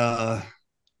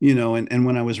 and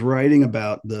when I was writing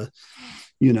about the,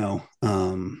 you know,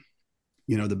 I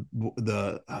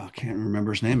can't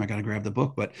remember his name. I got to grab the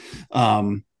book, but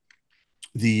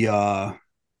the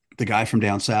the guy from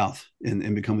down south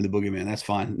in Becoming the Boogeyman. That's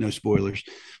fine, no spoilers.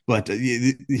 But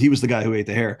he was the guy who ate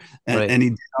the hair, and Right. and he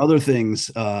did other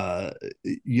things,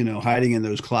 hiding in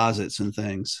those closets and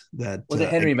things. That Was it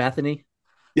Henry Matheny?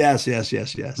 yes, yes,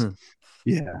 yes, yes, Hmm.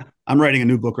 yeah. I'm writing a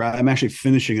new book. I'm actually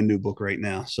finishing a new book right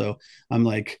now, so I'm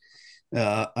like,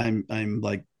 I'm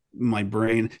like, my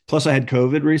brain. Plus, I had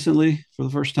COVID recently for the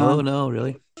first Oh time. no,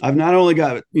 really? I've not only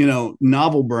got,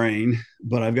 novel brain,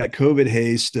 but I've got COVID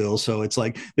haze still. So it's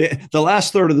like the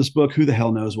last third of this book, who the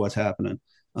hell knows what's happening?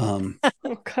 Um,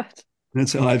 Oh God.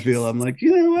 that's how I feel. I'm like,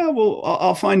 well,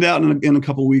 I'll find out in a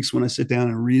couple of weeks when I sit down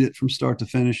and read it from start to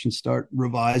finish and start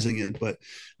revising it. But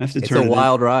I have to It's a turn it in.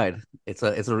 wild ride. It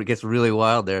gets really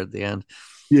wild there at the end.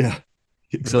 Yeah,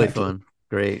 Really exactly. fun.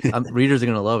 Great. Readers are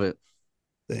gonna love it.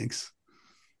 Thanks.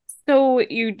 So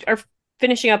you are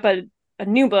finishing up a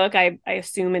new book. I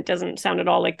assume it doesn't sound at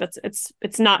all like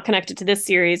it's not connected to this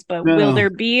series, but will No.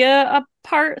 there be a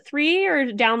part three,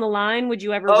 or down the line would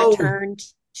you ever Oh, return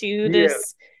to yeah.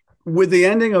 this? With the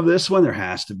ending of this one, there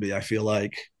has to be. I feel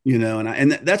like,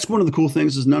 and that's one of the cool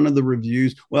things, is none of the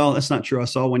reviews. Well, that's not true. I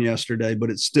saw one yesterday, but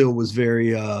it still was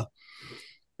very.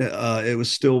 It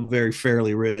was still very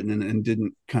fairly written, and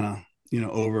didn't kind of,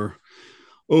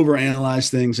 over analyze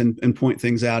things, and point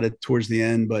things out towards the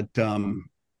end. But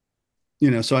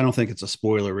so I don't think it's a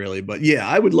spoiler really. But yeah,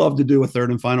 I would love to do a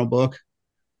third and final book.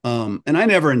 And I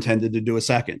never intended to do a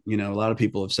second. A lot of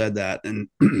people have said that, and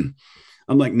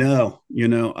I'm like, no,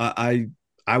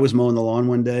 I was mowing the lawn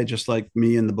one day, just like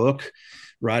me in the book,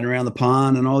 riding around the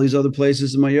pond and all these other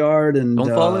places in my yard. And Don't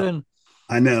fall in.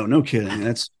 I know, no kidding.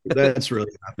 That's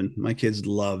really happened. My kids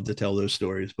love to tell those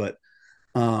stories, but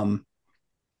um,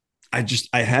 I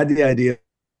had the idea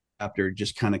after it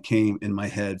just kind of came in my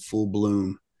head full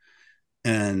bloom.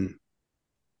 And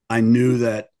I knew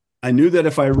that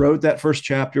if I wrote that first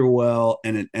chapter well,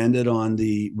 and it ended on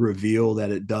the reveal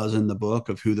that it does in the book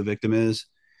of who the victim is,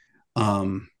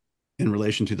 um, in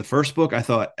relation to the first book, I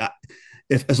thought,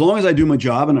 if as long as I do my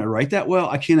job and I write that well,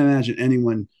 I can't imagine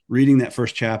anyone reading that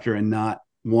first chapter and not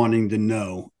wanting to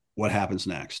know what happens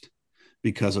next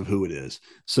because of who it is.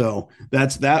 So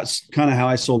that's kind of how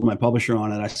I sold my publisher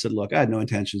on it. I said, look, I had no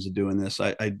intentions of doing this.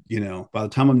 I by the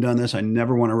time I'm done this, I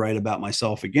never want to write about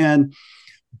myself again.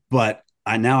 But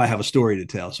now I have a story to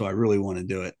tell, so I really want to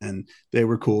do it. And they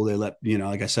were cool. They let,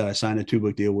 like I said, I signed a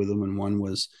 2-book deal with them, and one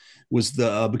was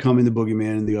the Becoming the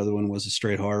Boogeyman, and the other one was a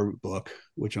straight horror book,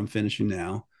 which I'm finishing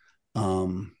now.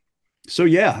 So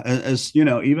yeah, as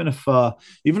even if I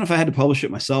had to publish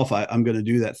it myself, I'm going to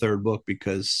do that third book,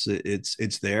 because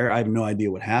it's there. I have no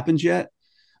idea what happens yet,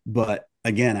 but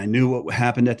again, I knew what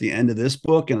happened at the end of this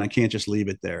book, and I can't just leave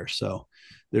it there. So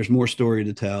there's more story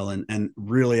to tell. And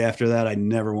really, after that, I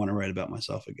never want to write about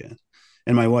myself again.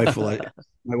 And my wife,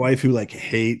 who like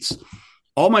hates,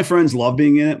 all my friends love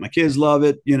being in it. My kids love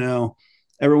it.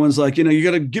 Everyone's like, you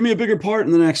got to give me a bigger part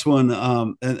in the next one.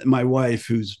 And my wife,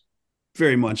 who's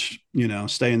very much,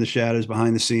 stay in the shadows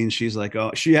behind the scenes, she's like,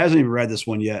 oh, she hasn't even read this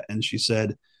one yet. And she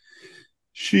said,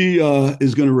 she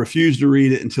is going to refuse to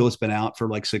read it until it's been out for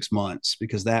like 6 months,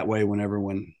 because that way, when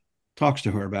everyone talks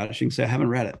to her about it, she can say, I haven't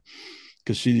read it.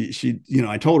 Because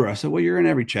I told her, I said, well, you're in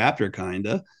every chapter, kind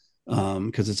of,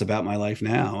 because it's about my life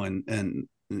now. And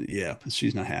yeah,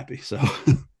 she's not happy. So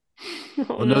Oh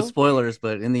Well, no no. spoilers,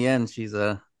 but in the end, she's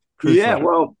yeah, crucial.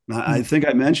 well, I think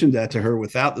I mentioned that to her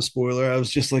without the spoiler. I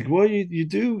was just like, well, you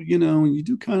do, you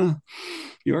do kind of,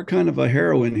 you are kind of a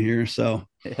heroine here. So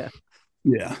Yeah.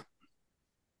 yeah.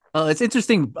 It's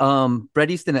interesting.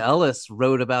 Bret Easton Ellis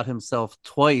wrote about himself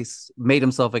twice, made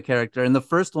himself a character. In the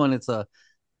first one, it's a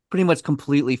pretty much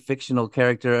completely fictional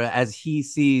character as he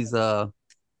sees the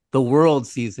world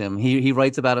sees him. He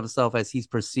writes about himself as he's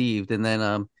perceived. And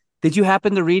then did you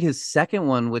happen to read his second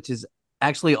one, which is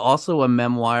actually also a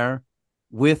memoir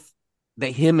with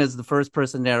him as the first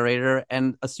person narrator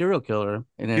and a serial killer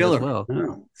in it as Killer. well?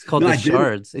 No, It's called no, The I didn't.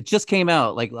 Shards. It just came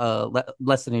out like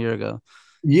less than a year ago.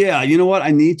 Yeah, you know what?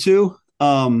 I need to.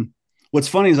 What's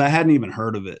funny is I hadn't even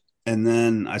heard of it, and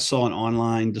then I saw an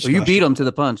online Well, you beat discussion. him to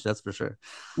the punch, that's for sure.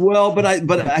 Well, but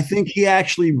I think he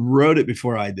actually wrote it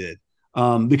before I did.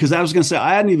 Because I was going to say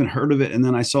I hadn't even heard of it, and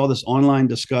then I saw this online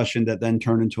discussion that then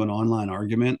turned into an online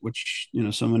argument, which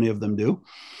so many of them do.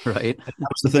 Right. And that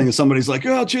was the thing. Is somebody's like,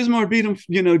 "Oh, Chizmar beat him,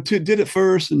 did it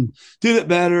first and did it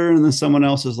better," and then someone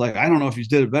else is like, "I don't know if he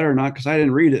did it better or not because I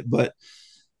didn't read it, but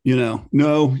no,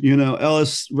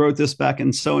 Ellis wrote this back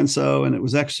in so and so, and it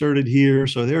was excerpted here,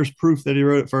 so there's proof that he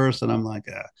wrote it first." And I'm like,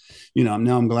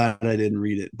 now I'm glad I didn't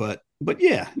read it, but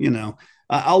yeah,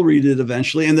 I'll read it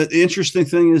eventually. And the interesting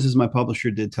thing is my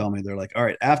publisher did tell me they're like, all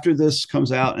right, after this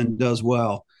comes out and does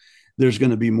well, there's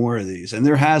going to be more of these, and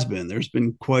there's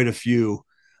been quite a few,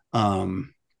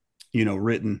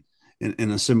 written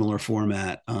in a similar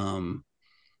format.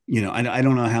 I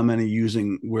don't know how many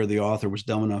using where the author was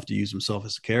dumb enough to use himself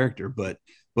as a character, but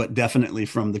definitely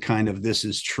from the kind of this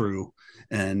is true,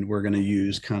 and we're going to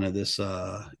use kind of this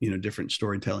different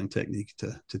storytelling technique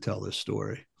to tell this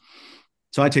story.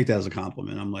 So I take that as a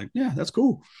compliment. I'm like, yeah, that's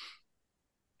cool.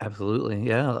 Absolutely.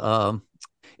 Yeah.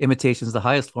 Imitation is the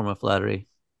highest form of flattery.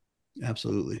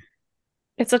 Absolutely.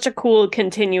 It's such a cool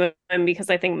continuum because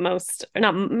I think most,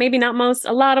 not maybe not most,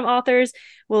 a lot of authors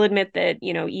will admit that,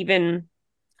 even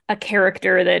a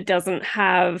character that doesn't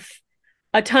have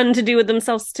a ton to do with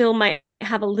themselves still might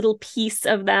have a little piece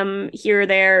of them here or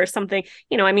there or something.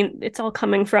 I mean, it's all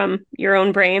coming from your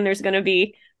own brain. There's going to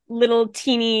be little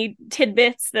teeny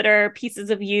tidbits that are pieces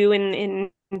of you in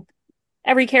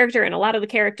every character and a lot of the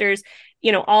characters,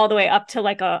 all the way up to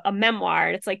like a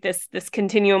memoir. It's like this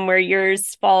continuum where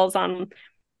yours falls on,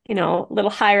 a little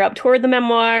higher up toward the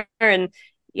memoir. And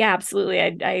yeah, absolutely.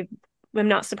 I am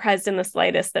not surprised in the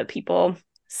slightest that people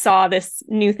saw this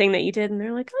new thing that you did and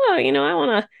they're like, oh, I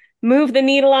want to move the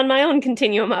needle on my own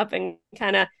continuum up and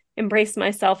kind of embrace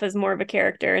myself as more of a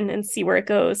character and see where it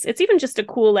goes. It's even just a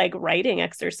cool like writing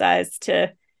exercise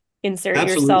to insert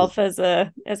Absolutely. yourself as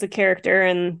a character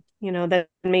and then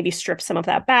maybe strip some of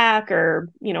that back or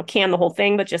can the whole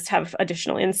thing but just have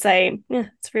additional insight. Yeah,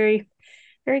 it's very,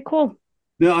 very cool.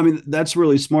 No, I mean, that's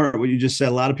really smart what you just said.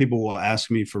 A lot of people will ask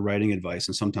me for writing advice,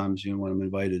 and sometimes, when I'm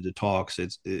invited to talks,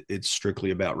 it's strictly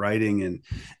about writing,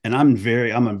 and I'm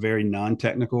a very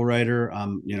non-technical writer.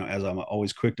 As I'm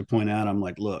always quick to point out, I'm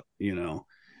like, look,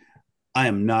 I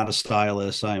am not a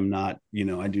stylist. I am not,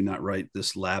 I do not write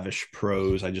this lavish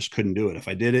prose. I just couldn't do it. If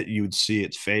I did it, you would see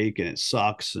it's fake and it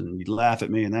sucks and you'd laugh at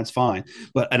me, and that's fine.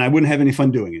 And I wouldn't have any fun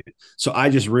doing it. So I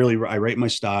write my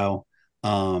style.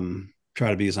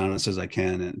 Try to be as honest as I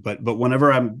can. But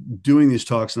whenever I'm doing these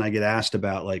talks and I get asked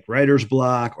about like writer's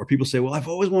block, or people say, well, I've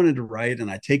always wanted to write,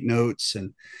 and I take notes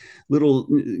and little,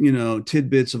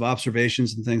 tidbits of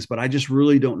observations and things, but I just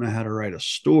really don't know how to write a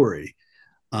story.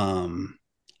 Um,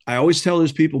 I always tell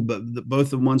those people, but both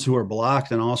the ones who are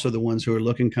blocked and also the ones who are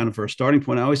looking kind of for a starting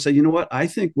point, I always say, you know what? I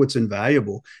think what's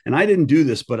invaluable, and I didn't do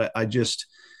this, but I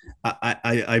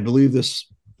believe this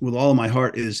with all of my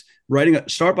heart, is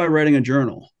start by writing a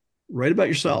journal. Write about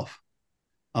yourself.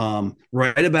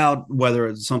 Write about whether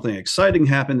it's something exciting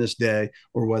happened this day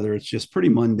or whether it's just pretty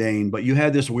mundane, but you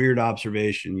had this weird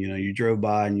observation. You drove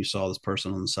by and you saw this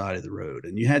person on the side of the road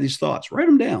and you had these thoughts. Write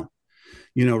them down.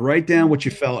 Write down what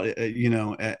you felt,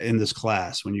 in this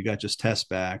class when you got this test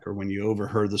back, or when you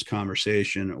overheard this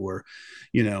conversation, or,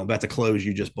 about the clothes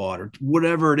you just bought, or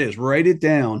whatever it is. Write it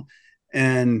down.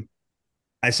 And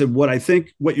I said,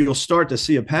 what you'll start to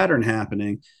see a pattern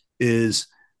happening is,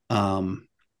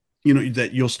 that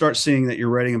you'll start seeing that you're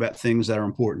writing about things that are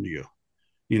important to you.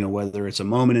 Whether it's a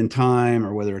moment in time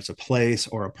or whether it's a place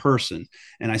or a person.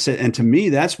 And I said, and to me,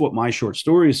 that's what my short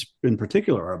stories in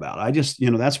particular are about. I just,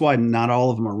 that's why not all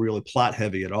of them are really plot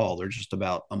heavy at all. They're just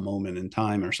about a moment in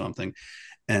time or something,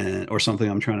 or something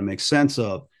I'm trying to make sense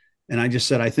of. And I just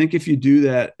said, I think if you do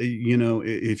that,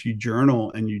 if you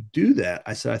journal and you do that,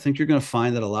 I said, I think you're going to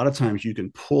find that a lot of times you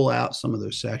can pull out some of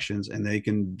those sections and they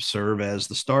can serve as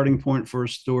the starting point for a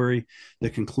story, the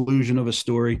conclusion of a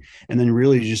story. And then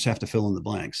really you just have to fill in the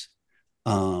blanks.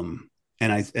 And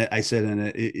I said,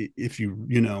 and if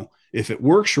if it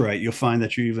works right, you'll find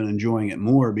that you're even enjoying it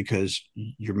more because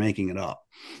you're making it up,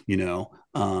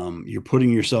 you're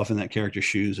putting yourself in that character's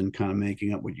shoes and kind of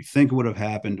making up what you think would have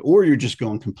happened, or you're just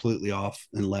going completely off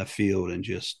in left field and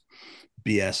just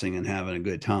BSing and having a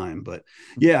good time. But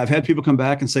yeah, I've had people come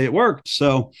back and say it worked.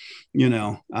 So,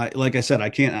 like I said, I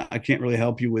can't really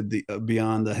help you with the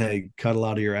beyond the, hey, cut a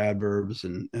lot of your adverbs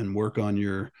and work on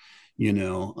your, your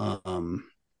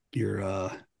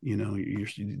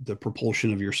the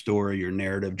propulsion of your story, your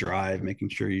narrative drive, making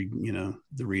sure the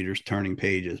reader's turning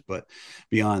pages. But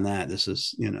beyond that, this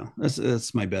is,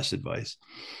 that's my best advice.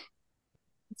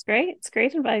 It's great. It's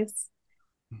great advice.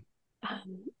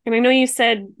 And I know you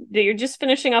said that you're just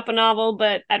finishing up a novel,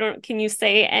 but can you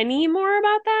say any more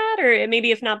about that? Or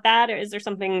maybe if not that, or is there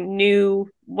something new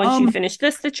once you finish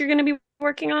this that you're going to be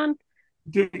working on?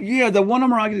 Yeah, the one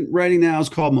I'm writing now is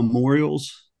called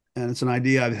Memorials, and it's an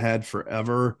idea I've had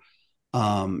forever.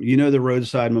 The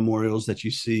roadside memorials that you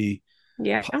see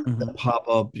pop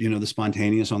up, the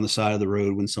spontaneous on the side of the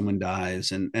road when someone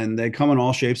dies, and they come in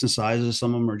all shapes and sizes.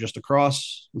 Some of them are just a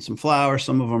cross and some flowers.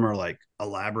 Some of them are like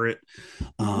elaborate.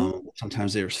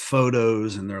 Sometimes there's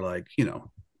photos and they're like,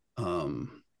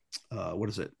 what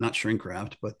is it? Not shrink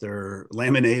wrapped, but they're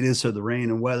laminated so the rain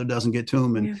and weather doesn't get to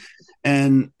them.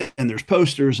 And there's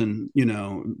posters and,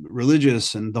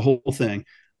 religious and the whole thing.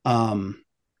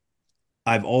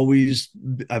 I've always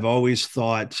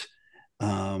thought,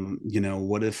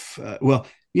 what if,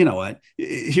 you know what?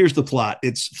 Here's the plot.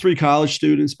 It's 3 college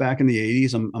students back in the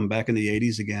 80s. I'm back in the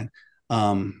 80s again.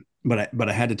 But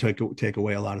I had to take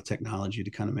away a lot of technology to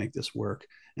kind of make this work.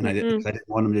 And I didn't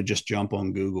want them to just jump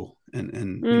on Google and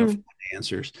find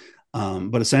answers.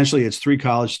 But essentially it's 3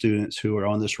 college students who are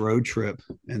on this road trip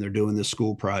and they're doing this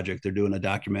school project. They're doing a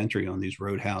documentary on these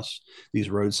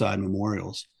roadside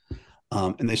memorials.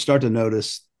 And they start to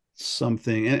notice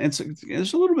something, and it's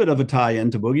a little bit of a tie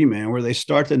into Boogeyman, where they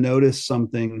start to notice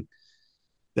something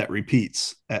that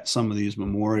repeats at some of these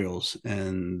memorials,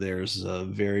 and there's a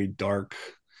very dark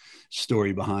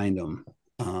story behind them.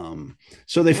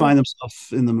 So they find themselves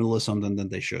in the middle of something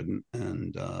that they shouldn't,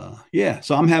 and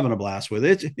so I'm having a blast with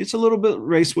it. It's a little bit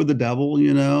race with the devil,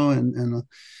 and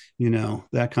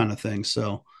that kind of thing.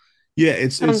 So yeah,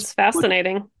 Sounds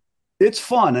fascinating. It's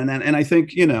fun, and I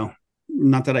think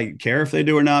not that I care if they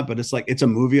do or not, but it's like, it's a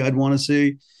movie I'd want to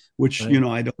see, which, right.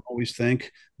 I don't always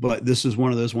think, but this is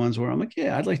one of those ones where I'm like,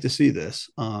 yeah, I'd like to see this.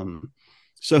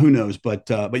 So who knows, but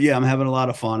yeah, I'm having a lot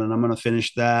of fun and I'm going to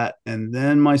finish that. And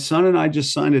then my son and I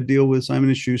just signed a deal with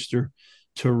Simon & Schuster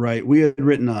to write. We had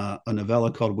written a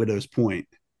novella called Widow's Point,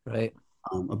 right.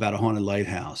 About a haunted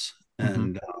lighthouse.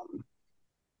 And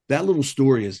that little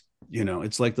story is,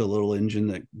 it's like the little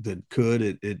engine that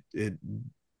could, it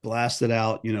blasted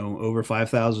out, over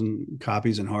 5,000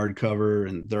 copies in hardcover,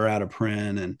 and they're out of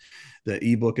print, and the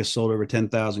ebook has sold over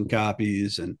 10,000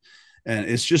 copies, and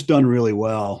it's just done really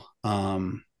well.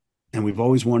 And we've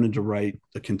always wanted to write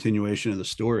a continuation of the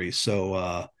story.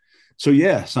 So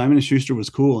yeah, Simon & Schuster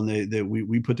was cool, and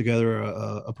we put together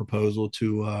a proposal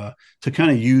to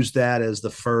kind of use that as the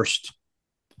first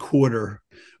quarter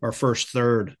or first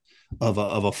third of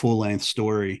a full length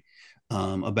story.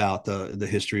 About the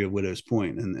history of Widow's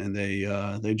Point, and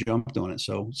they jumped on it.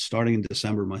 So starting in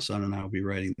December, my son and I will be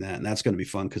writing that, and that's going to be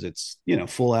fun because it's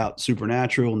full out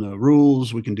supernatural, no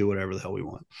rules. We can do whatever the hell we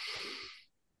want.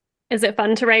 Is it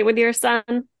fun to write with your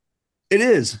son? It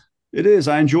is.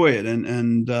 I enjoy it,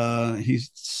 and he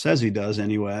says he does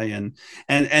anyway.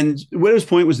 And Widow's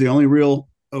Point was the only real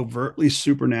overtly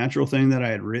supernatural thing that I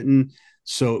had written.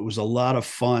 So it was a lot of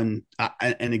fun.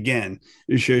 And again,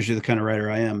 it shows you the kind of writer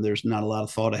I am. There's not a lot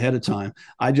of thought ahead of time.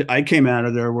 I came out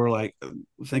of there, we're like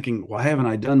thinking, why haven't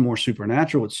I done more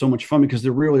supernatural? It's so much fun because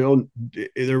there really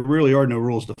are no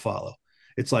rules to follow.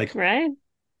 It's like, right.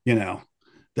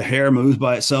 The hair moves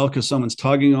by itself because someone's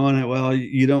tugging on it. Well,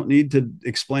 you don't need to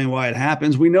explain why it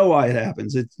happens. We know why it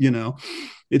happens.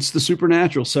 It's the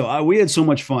supernatural. So we had so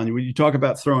much fun. When you talk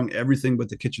about throwing everything but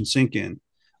the kitchen sink in,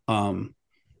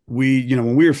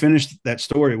 when we were finished that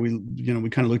story, we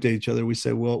kind of looked at each other. We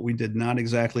said, well, we did not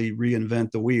exactly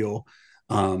reinvent the wheel.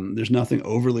 There's nothing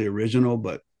overly original,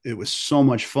 but it was so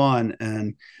much fun.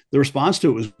 And the response to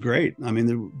it was great. I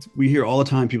mean, we hear all the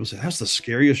time people say, that's the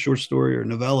scariest short story or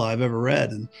novella I've ever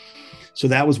read. And so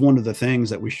that was one of the things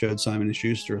that we showed Simon &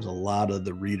 Schuster, is a lot of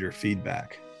the reader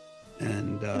feedback.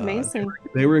 And amazing.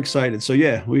 They were excited. So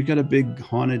yeah, we've got a big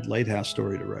haunted lighthouse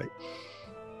story to write.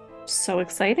 So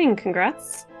exciting.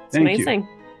 Congrats. It's Thank amazing.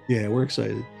 You. Yeah, we're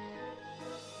excited.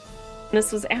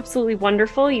 This was absolutely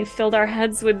wonderful. You filled our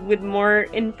heads with more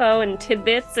info and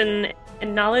tidbits and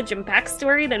knowledge and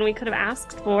backstory than we could have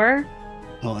asked for.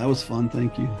 Oh, that was fun.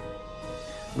 Thank you.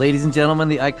 Ladies and gentlemen,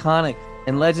 the iconic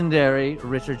and legendary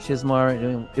Richard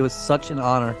Chizmar. It was such an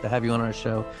honor to have you on our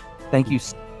show. Thank you.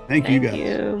 Thank you Thank guys.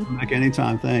 you. Come back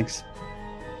anytime. Thanks.